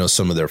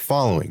 some of their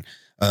following.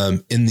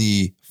 In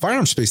the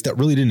firearm space, that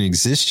really didn't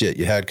exist yet.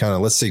 You had kind of,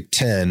 let's say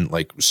 10,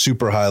 like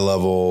super high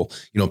level,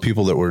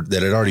 people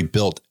that had already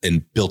built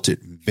it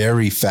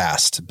very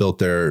fast, built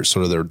their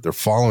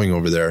following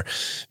over there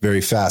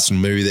very fast.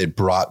 And maybe they'd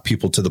brought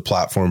people to the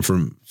platform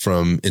from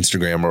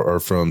Instagram or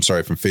from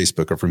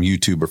Facebook or from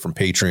YouTube or from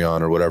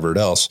Patreon or whatever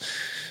else.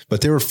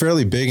 But they were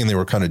fairly big and they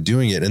were kind of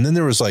doing it. And then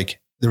there was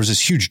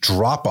this huge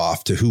drop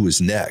off to who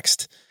was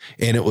next.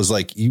 And it was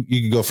like, you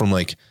could go from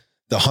like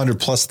the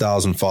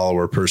 100,000+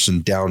 follower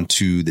person down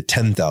to the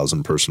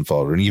 10,000 person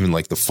follower, and even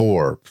like the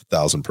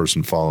 4,000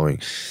 person following.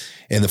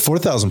 And the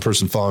 4,000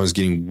 person following is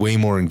getting way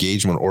more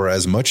engagement, or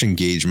as much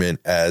engagement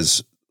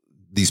as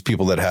these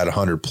people that had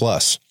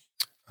 100+.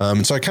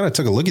 And so I kind of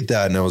took a look at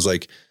that and I was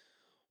like,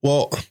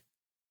 well,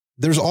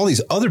 there's all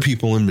these other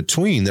people in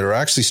between that are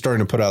actually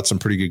starting to put out some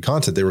pretty good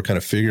content. They were kind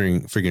of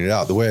figuring it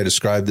out. The way I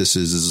describe this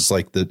is it's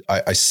like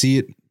I see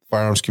it,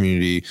 firearms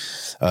community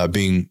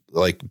being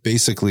like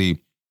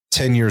basically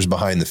 10 years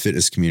behind the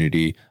fitness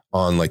community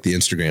on like the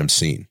Instagram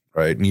scene,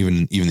 right? And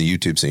even the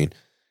YouTube scene.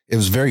 It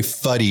was very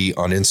fuddy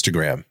on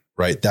Instagram,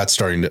 right? That's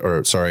starting to,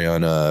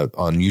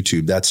 on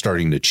YouTube, that's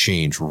starting to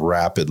change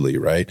rapidly,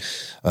 right?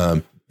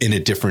 In a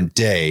different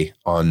day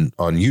on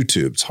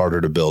YouTube, it's harder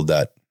to build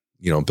that,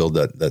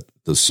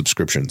 those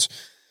subscriptions,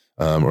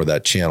 or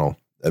that channel,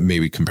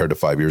 maybe compared to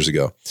 5 years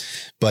ago.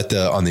 But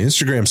on the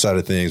Instagram side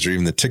of things, or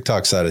even the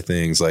TikTok side of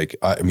things, like,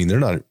 I'm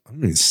not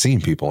even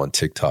seeing people on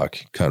TikTok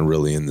kind of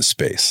really in the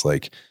space.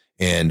 Like,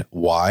 and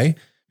why?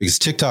 Because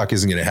TikTok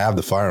isn't going to have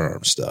the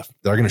firearm stuff.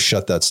 They're going to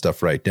shut that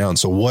stuff right down.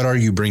 So what are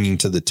you bringing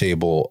to the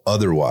table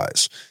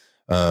otherwise?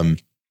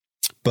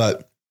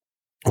 But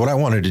what I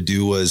wanted to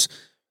do was,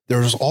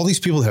 there's all these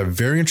people that have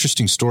very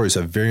interesting stories,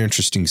 have very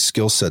interesting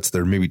skill sets.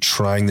 They're maybe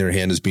trying their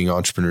hand as being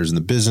entrepreneurs in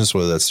the business,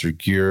 whether that's through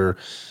gear,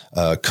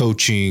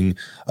 coaching,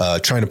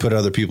 trying to put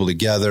other people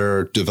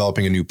together,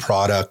 developing a new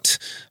product,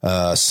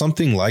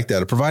 something like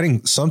that, or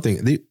providing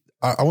something.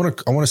 I want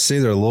to say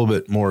they're a little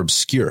bit more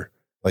obscure.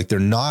 Like, they're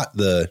not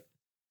the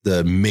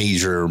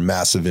major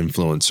massive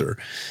influencer,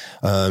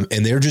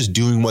 and they're just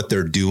doing what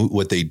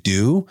they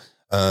do.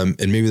 And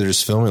maybe they're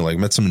just filming. Like,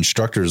 met some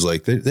instructors,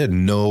 like they had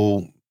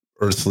no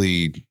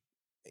earthly.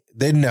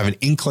 They didn't have an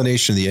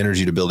inclination of the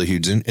energy to build a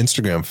huge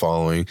Instagram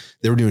following.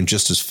 They were doing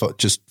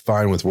just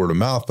fine with word of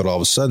mouth, but all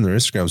of a sudden their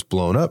Instagram's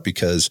blown up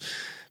because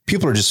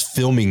people are just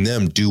filming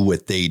them do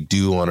what they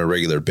do on a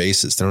regular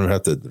basis. They don't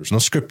have to, there's no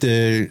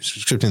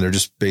scripting. They're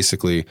just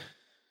basically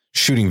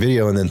shooting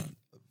video. And then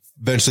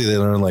eventually they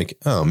learn like,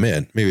 oh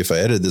man, maybe if I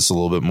edit this a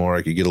little bit more,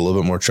 I could get a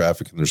little bit more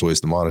traffic, and there's ways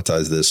to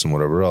monetize this and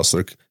whatever else.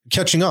 They're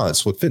catching on.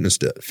 It's what fitness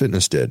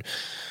did.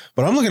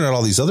 But I'm looking at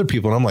all these other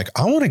people and I'm like,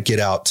 I want to get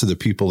out to the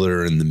people that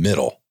are in the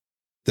middle,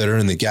 that are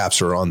in the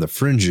gaps or on the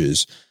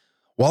fringes.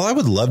 While I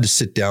would love to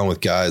sit down with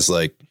guys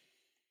like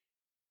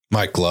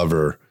Mike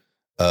Glover,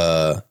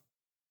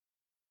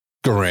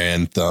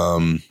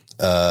 Garantham,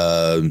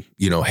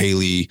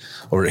 Haley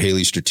or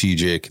Haley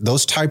Strategic,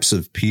 those types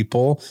of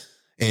people,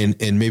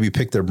 and maybe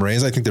pick their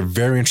brains. I think they're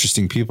very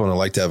interesting people and I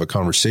like to have a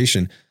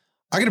conversation.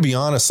 I got to be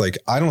honest. Like,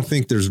 I don't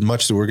think there's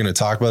much that we're going to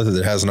talk about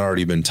that hasn't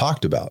already been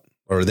talked about,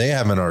 or they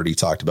haven't already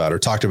talked about, or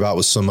talked about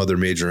with some other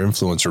major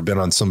influencer, been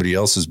on somebody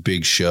else's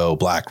big show,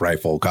 Black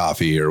Rifle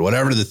Coffee or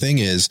whatever the thing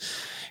is.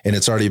 And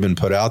it's already been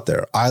put out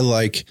there. I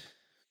like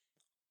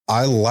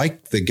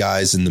the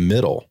guys in the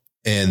middle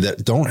and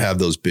that don't have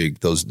those big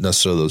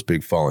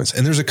followings.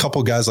 And there's a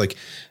couple of guys like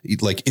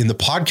in the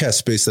podcast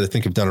space that I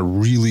think have done a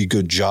really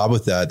good job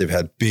with that. They've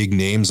had big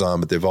names on,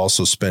 but they've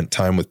also spent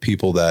time with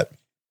people that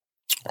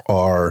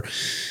are,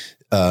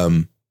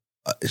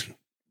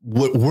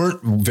 what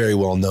weren't very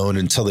well known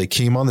until they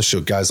came on the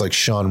show. Guys like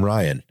Sean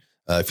Ryan.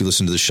 If you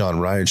listen to the Sean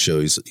Ryan show,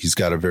 he's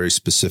got a very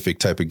specific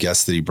type of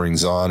guest that he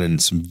brings on,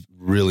 and some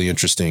really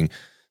interesting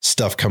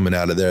stuff coming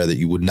out of there that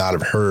you would not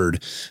have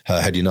heard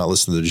had you not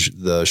listened to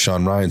the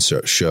Sean Ryan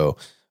show.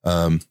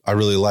 I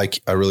really like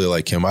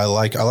him. I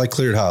like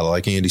Cleared Hot. I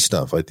like Andy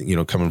Stumpf. I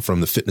think, coming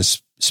from the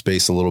fitness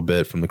space a little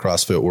bit, from the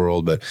CrossFit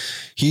world, but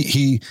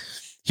he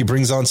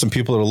brings on some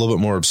people that are a little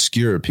bit more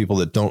obscure, people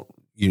that don't,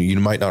 you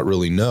might not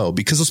really know,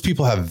 because those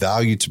people have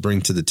value to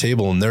bring to the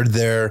table, and they're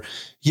there.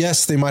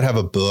 Yes, they might have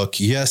a book.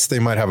 Yes, they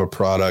might have a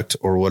product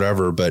or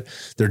whatever, but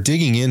they're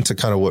digging into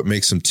kind of what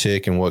makes them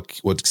tick and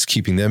what's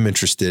keeping them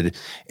interested,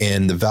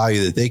 and the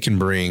value that they can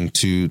bring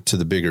to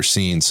the bigger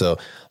scene. So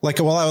like,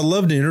 while I would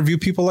love to interview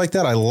people like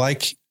that, I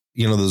like,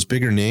 those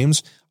bigger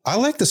names. I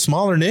like the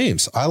smaller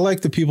names. I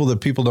like the people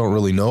that people don't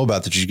really know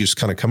about that you just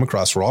kind of come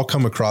across, or I'll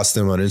come across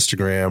them on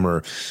Instagram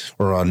or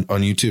on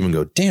YouTube and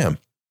go, damn,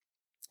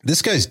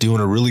 this guy's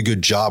doing a really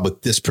good job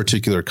with this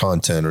particular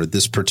content or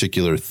this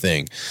particular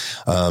thing.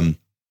 And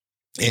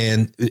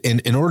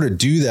in order to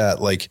do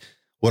that, like,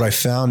 what I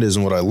found is,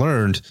 and what I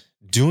learned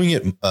doing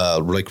it,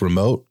 like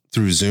remote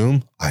through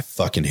Zoom, I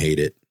fucking hate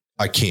it.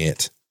 I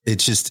can't.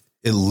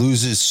 It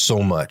loses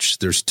so much.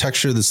 There's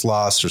texture that's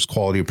lost. There's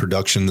quality of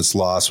production that's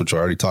lost, which I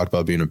already talked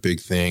about being a big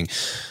thing.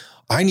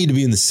 I need to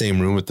be in the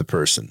same room with the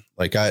person.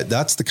 Like,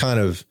 that's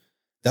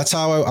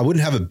how I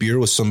wouldn't have a beer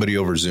with somebody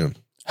over Zoom.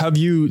 Have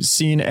you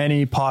seen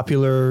any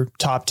popular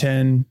top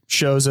 10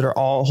 shows that are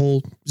all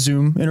whole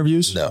Zoom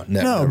interviews? No,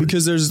 never.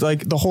 Because there's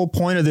like, the whole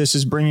point of this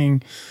is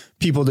bringing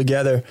people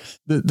together.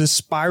 The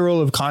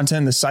spiral of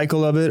content, the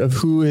cycle of it, of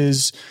who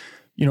is,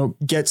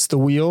 gets the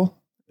wheel.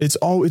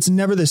 It's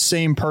never the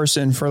same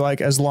person for like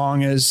as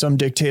long as some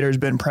dictator's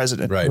been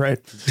president. Right.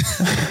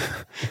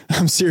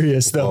 I'm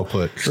serious though. Well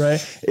put.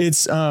 Right.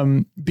 It's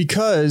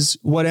because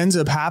what ends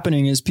up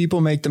happening is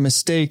people make the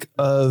mistake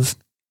of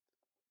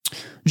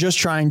just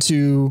trying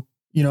to,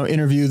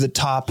 interview the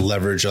top,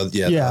 leverage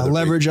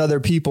other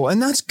people.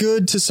 And that's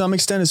good to some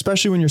extent,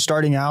 especially when you're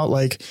starting out.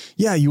 Like,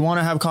 you want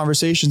to have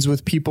conversations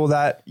with people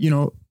that,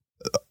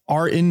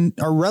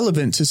 are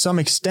relevant to some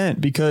extent,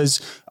 because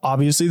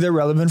obviously they're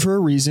relevant for a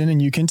reason,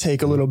 and you can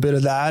take a little bit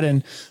of that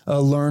and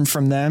learn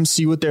from them,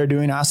 see what they're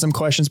doing, ask them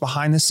questions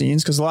behind the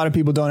scenes. Cause a lot of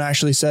people don't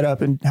actually set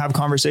up and have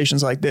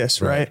conversations like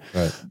this. Right.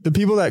 The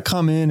people that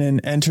come in and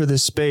enter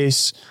this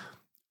space,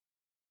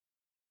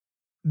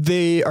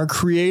 they are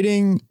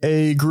creating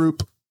a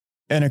group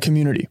and a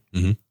community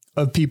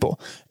of people.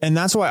 And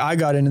that's why I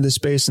got into this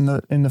space in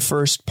the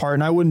first part.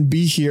 And I wouldn't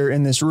be here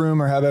in this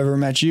room or have ever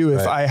met you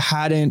if I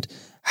hadn't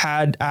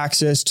had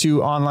access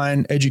to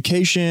online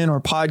education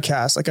or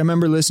podcasts. Like, I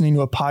remember listening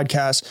to a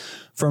podcast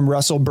from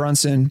Russell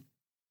Brunson,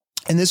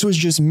 and this was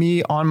just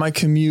me on my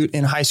commute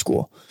in high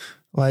school.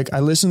 Like, I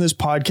listened to this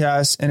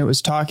podcast and it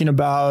was talking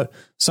about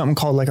something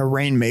called like a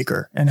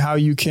rainmaker, and how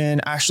you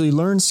can actually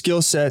learn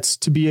skill sets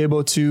to be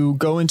able to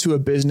go into a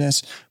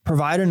business,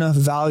 provide enough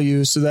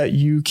value so that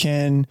you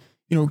can,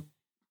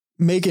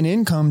 make an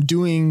income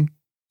doing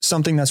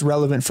something that's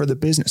relevant for the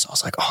business. I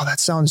was like, oh, that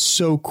sounds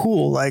so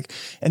cool. Like,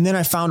 and then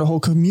I found a whole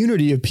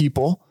community of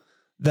people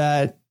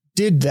that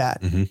did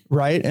that.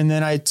 Right. And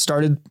then I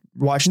started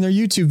watching their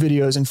YouTube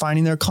videos and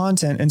finding their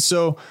content. And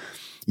so,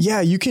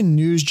 you can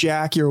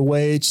newsjack your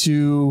way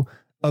to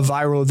a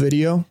viral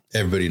video.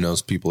 Everybody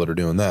knows people that are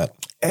doing that.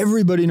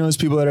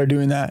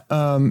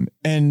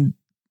 And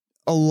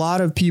a lot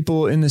of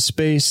people in the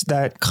space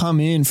that come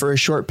in for a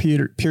short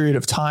period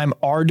of time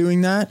are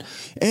doing that.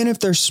 And if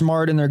they're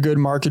smart and they're good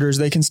marketers,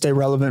 they can stay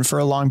relevant for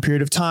a long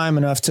period of time,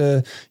 enough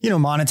to,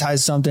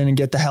 monetize something and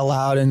get the hell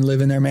out and live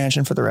in their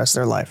mansion for the rest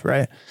of their life.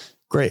 Right.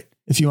 Great.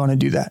 If you want to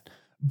do that.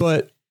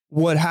 But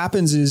what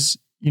happens is,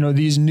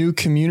 these new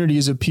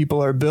communities of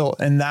people are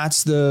built. And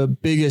that's the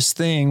biggest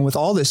thing with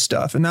all this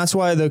stuff. And that's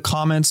why the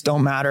comments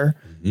don't matter.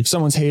 Mm-hmm. If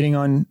someone's hating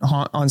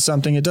on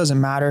something, it doesn't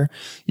matter,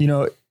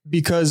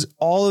 because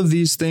all of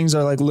these things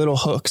are like little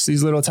hooks,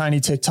 these little tiny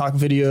TikTok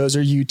videos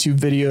or YouTube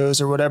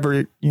videos or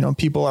whatever,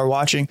 people are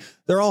watching.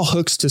 They're all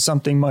hooks to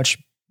something much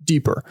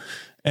deeper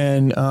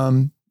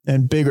and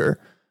bigger.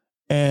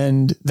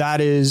 And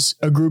that is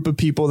a group of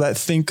people that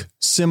think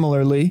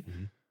similarly, mm-hmm.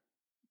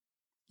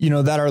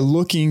 That are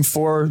looking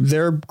for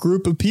their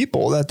group of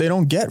people that they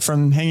don't get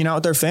from hanging out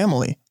with their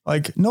family.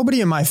 Like nobody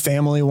in my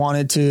family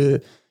wanted to,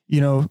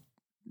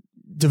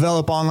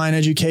 develop online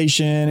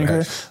education.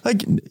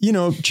 Right.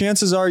 And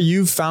chances are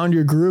you've found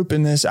your group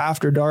in this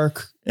After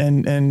Dark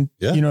and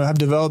have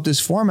developed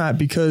this format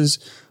because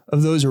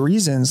of those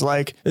reasons.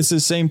 Like it's the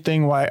same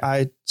thing why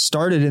I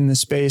started in this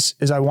space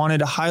is I wanted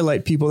to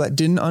highlight people that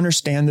didn't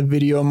understand the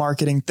video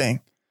marketing thing.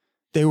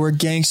 They were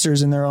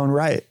gangsters in their own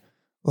right.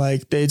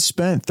 Like they'd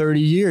spent 30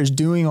 years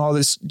doing all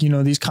this,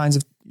 these kinds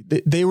of,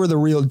 they were the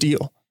real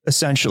deal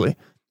essentially,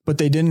 but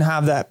they didn't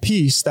have that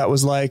piece that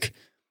was like,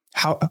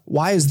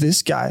 why is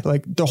this guy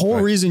like the whole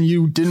reason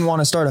you didn't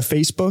want to start a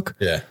Facebook?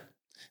 Yeah.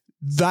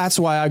 That's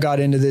why I got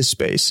into this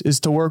space is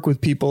to work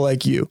with people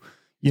like you,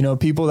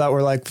 people that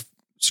were like,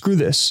 screw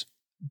this,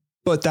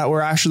 but that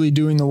were actually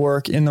doing the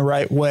work in the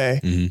right way,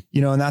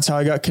 mm-hmm. And that's how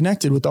I got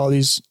connected with all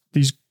these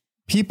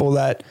people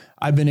that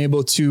I've been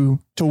able to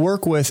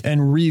work with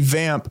and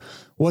revamp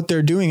what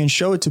they're doing and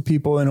show it to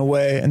people in a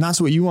way. And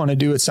that's what you want to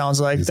do. It sounds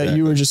like exactly. That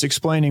you were just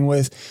explaining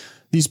with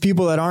these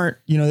people that aren't,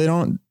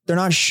 they're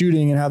not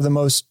shooting and have the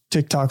most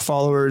TikTok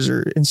followers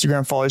or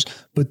Instagram followers,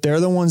 but they're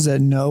the ones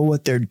that know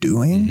what they're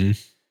doing. Mm-hmm.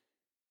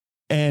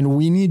 And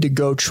we need to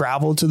go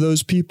travel to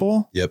those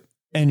people. Yep.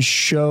 And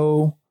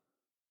show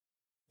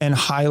and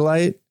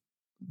highlight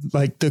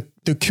like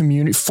the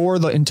community for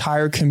the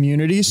entire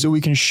community so we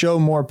can show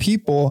more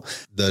people.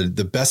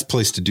 The best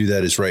place to do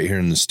that is right here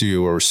in the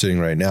studio where we're sitting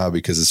right now,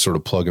 because it's sort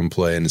of plug and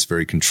play and it's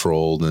very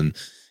controlled and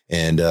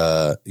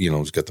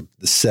it's got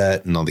the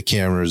set and all the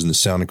cameras and the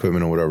sound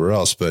equipment and whatever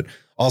else, but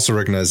also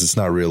recognize it's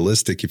not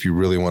realistic. If you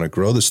really want to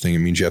grow this thing, it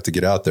means you have to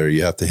get out there.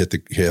 You have to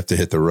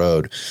hit the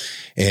road,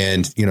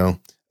 and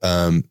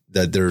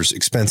that there's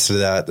expense to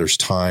that. There's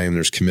time,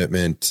 there's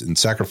commitment and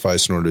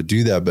sacrifice in order to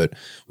do that. But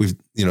we've,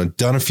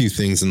 done a few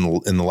things in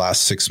the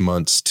last 6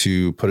 months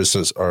to put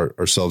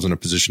ourselves in a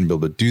position to be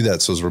able to do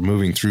that. So as we're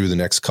moving through the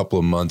next couple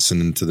of months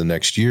and into the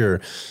next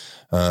year,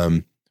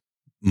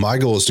 my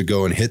goal is to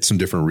go and hit some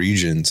different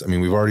regions. I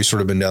mean, we've already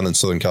sort of been down in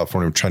Southern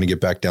California. We're trying to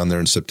get back down there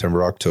in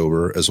September,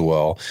 October as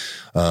well,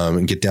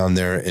 and get down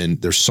there.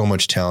 And there's so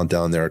much talent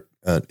down there.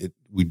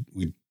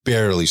 We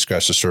barely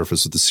scratched the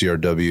surface of the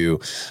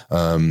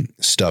CRW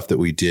stuff that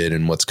we did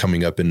and what's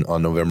coming up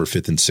on November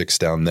 5th and 6th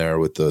down there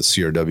with the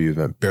CRW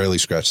event. Barely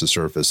scratched the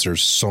surface.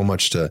 There's so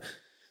much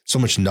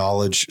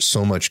knowledge,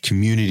 so much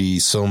community,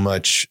 so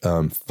much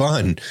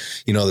fun,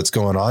 that's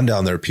going on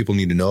down there. People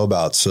need to know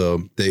about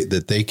so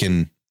they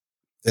can,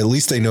 at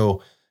least they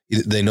know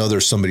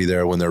there's somebody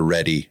there when they're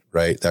ready,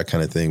 right? That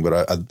kind of thing.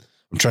 But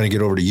I'm trying to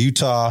get over to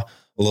Utah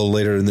a little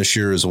later in this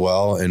year as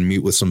well and meet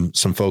with some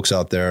folks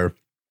out there.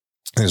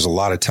 There's a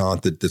lot of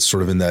talent that's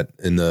sort of in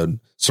the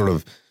sort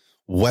of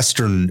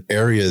Western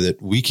area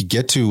that we could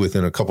get to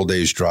within a couple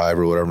days drive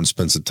or whatever and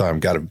spend some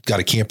time. Got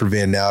a camper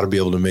van now to be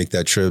able to make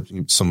that trip.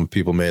 Some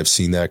people may have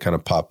seen that kind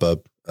of pop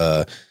up,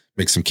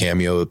 make some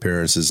cameo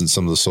appearances in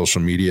some of the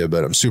social media,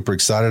 but I'm super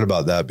excited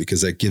about that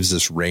because that gives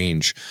us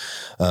range.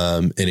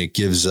 And it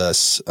gives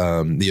us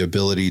the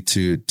ability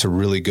to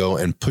really go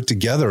and put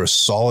together a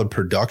solid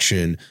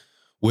production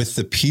with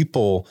the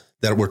people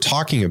that we're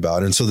talking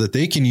about. And so that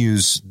they can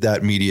use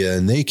that media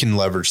and they can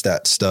leverage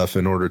that stuff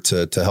in order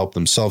to help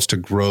themselves to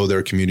grow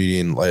their community.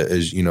 And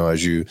as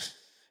you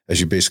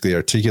basically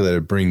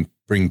articulated, bring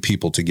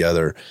people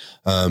together.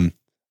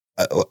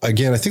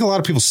 Again, I think a lot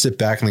of people sit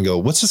back and they go,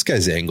 what's this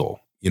guy's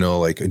angle?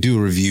 Like I do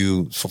a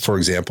review, for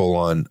example,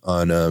 on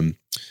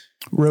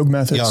Rogue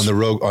Methods. Yeah, on the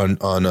Rogue on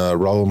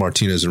Raul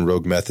Martinez and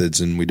Rogue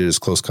Methods, and we did his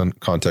close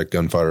contact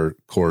gunfighter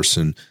course,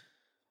 and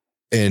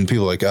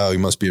people are like, oh, you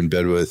must be in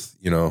bed with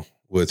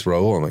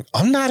Raul. I'm like,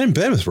 I'm not in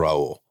bed with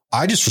Raul.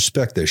 I just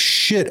respect the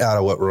shit out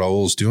of what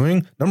Raul's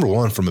doing. Number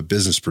one, from a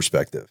business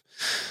perspective,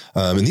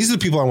 and these are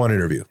the people I want to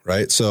interview.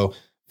 Right. So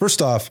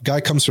first off,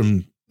 guy comes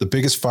from the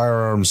biggest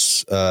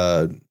firearms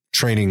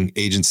training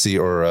agency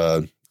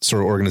or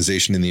sort of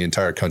organization in the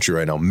entire country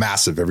right now.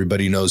 Massive.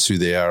 Everybody knows who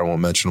they are. I won't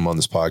mention them on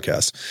this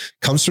podcast.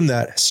 Comes from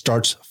that,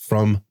 starts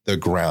from the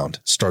ground,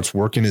 starts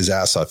working his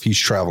ass off. He's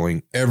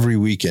traveling every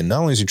weekend.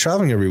 Not only is he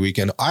traveling every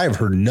weekend, I have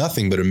heard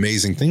nothing but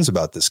amazing things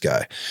about this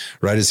guy,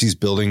 right? As he's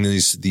building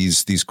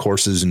these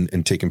courses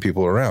and taking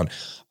people around.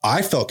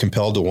 I felt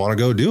compelled to want to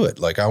go do it.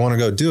 Like I want to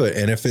go do it.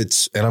 And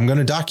and I'm going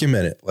to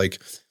document it.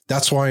 Like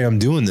that's why I'm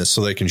doing this,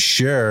 so they can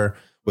share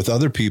with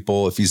other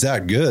people. If he's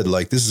that good,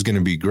 like this is going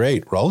to be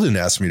great. Raul didn't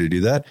ask me to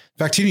do that. In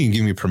fact, he didn't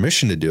give me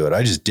permission to do it.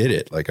 I just did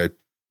it. Like I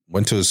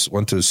went to his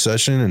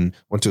session and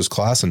went to his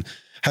class and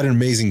had an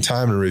amazing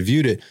time and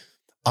reviewed it.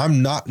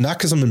 I'm not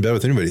because I'm in bed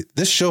with anybody.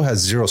 This show has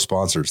 0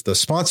 sponsors. The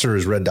sponsor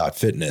is Red Dot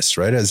Fitness,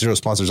 right? It has 0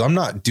 sponsors. I'm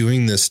not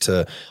doing this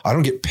I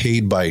don't get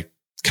paid by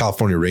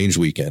California Range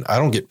Weekend. I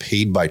don't get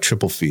paid by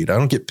Triple Feed. I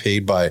don't get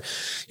paid by,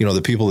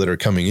 the people that are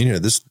coming in here.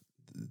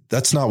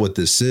 That's not what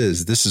this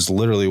is. This is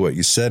literally what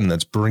you said. And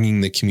that's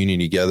bringing the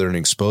community together and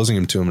exposing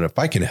them to them. And if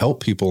I can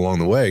help people along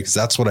the way, because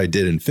that's what I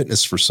did in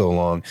fitness for so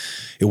long,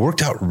 it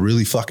worked out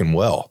really fucking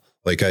well.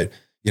 Like I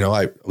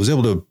was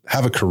able to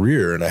have a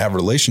career and I have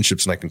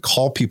relationships and I can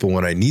call people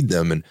when I need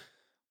them and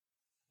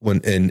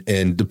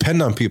and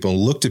depend on people and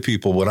look to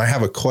people when I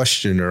have a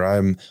question or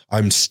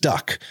I'm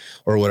stuck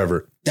or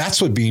whatever.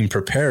 That's what being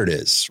prepared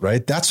is,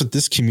 right? That's what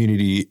this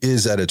community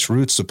is at its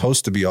roots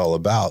supposed to be all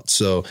about.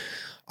 So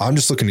I'm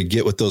just looking to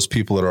get with those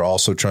people that are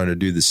also trying to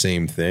do the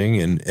same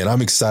thing. And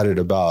I'm excited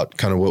about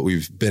kind of what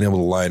we've been able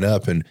to line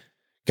up. And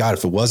God,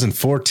 if it wasn't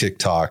for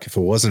TikTok, if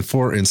it wasn't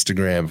for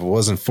Instagram, if it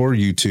wasn't for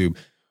YouTube,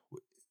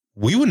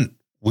 we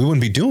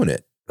wouldn't be doing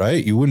it,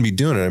 right? You wouldn't be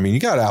doing it. I mean, you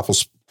got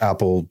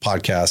Apple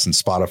Podcasts and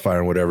Spotify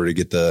and whatever to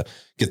get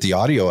the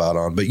audio out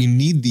on, but you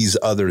need these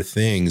other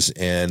things,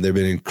 and they've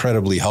been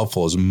incredibly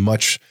helpful. As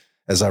much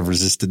as I've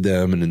resisted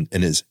them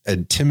and as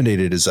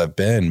intimidated as I've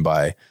been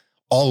by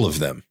all of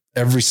them,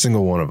 every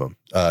single one of them,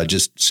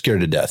 just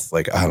scared to death.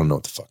 Like, I don't know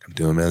what the fuck I'm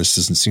doing, man. This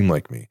doesn't seem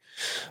like me.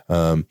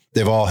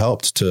 They've all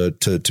helped to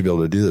be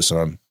able to do this,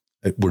 and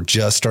we're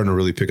just starting to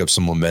really pick up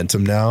some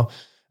momentum now.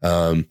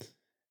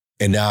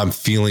 And now I'm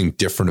feeling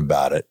different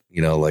about it.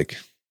 Like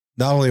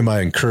not only am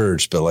I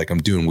encouraged, but like I'm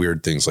doing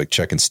weird things like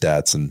checking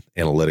stats and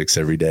analytics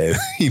every day,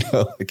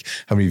 like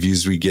how many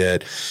views we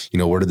get,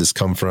 where did this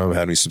come from?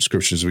 How many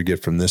subscriptions we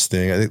get from this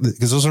thing? I think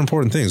because those are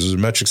important things. Those are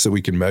metrics that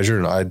we can measure.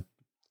 And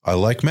I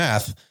like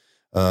math.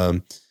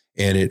 And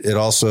it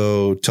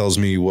also tells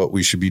me what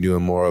we should be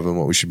doing more of and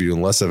what we should be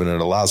doing less of. And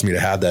it allows me to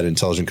have that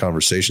intelligent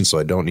conversation. So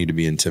I don't need to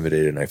be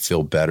intimidated and I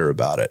feel better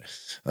about it.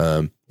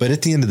 But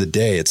at the end of the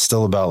day, it's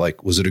still about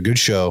like, was it a good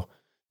show?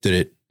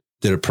 Did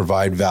it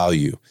provide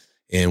value?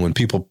 And when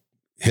people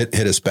hit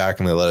us back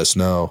and they let us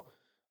know,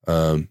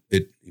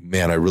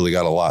 man, I really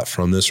got a lot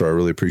from this, or I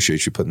really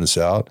appreciate you putting this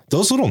out.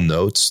 Those little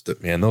notes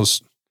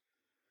those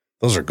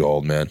are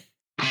gold, man.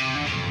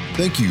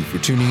 Thank you for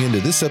tuning into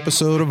this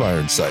episode of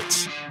Iron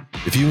Sights.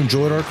 If you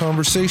enjoyed our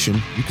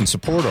conversation, you can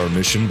support our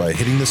mission by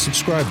hitting the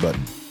subscribe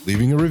button,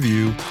 leaving a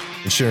review,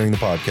 and sharing the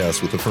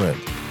podcast with a friend.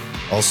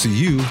 I'll see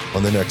you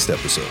on the next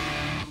episode.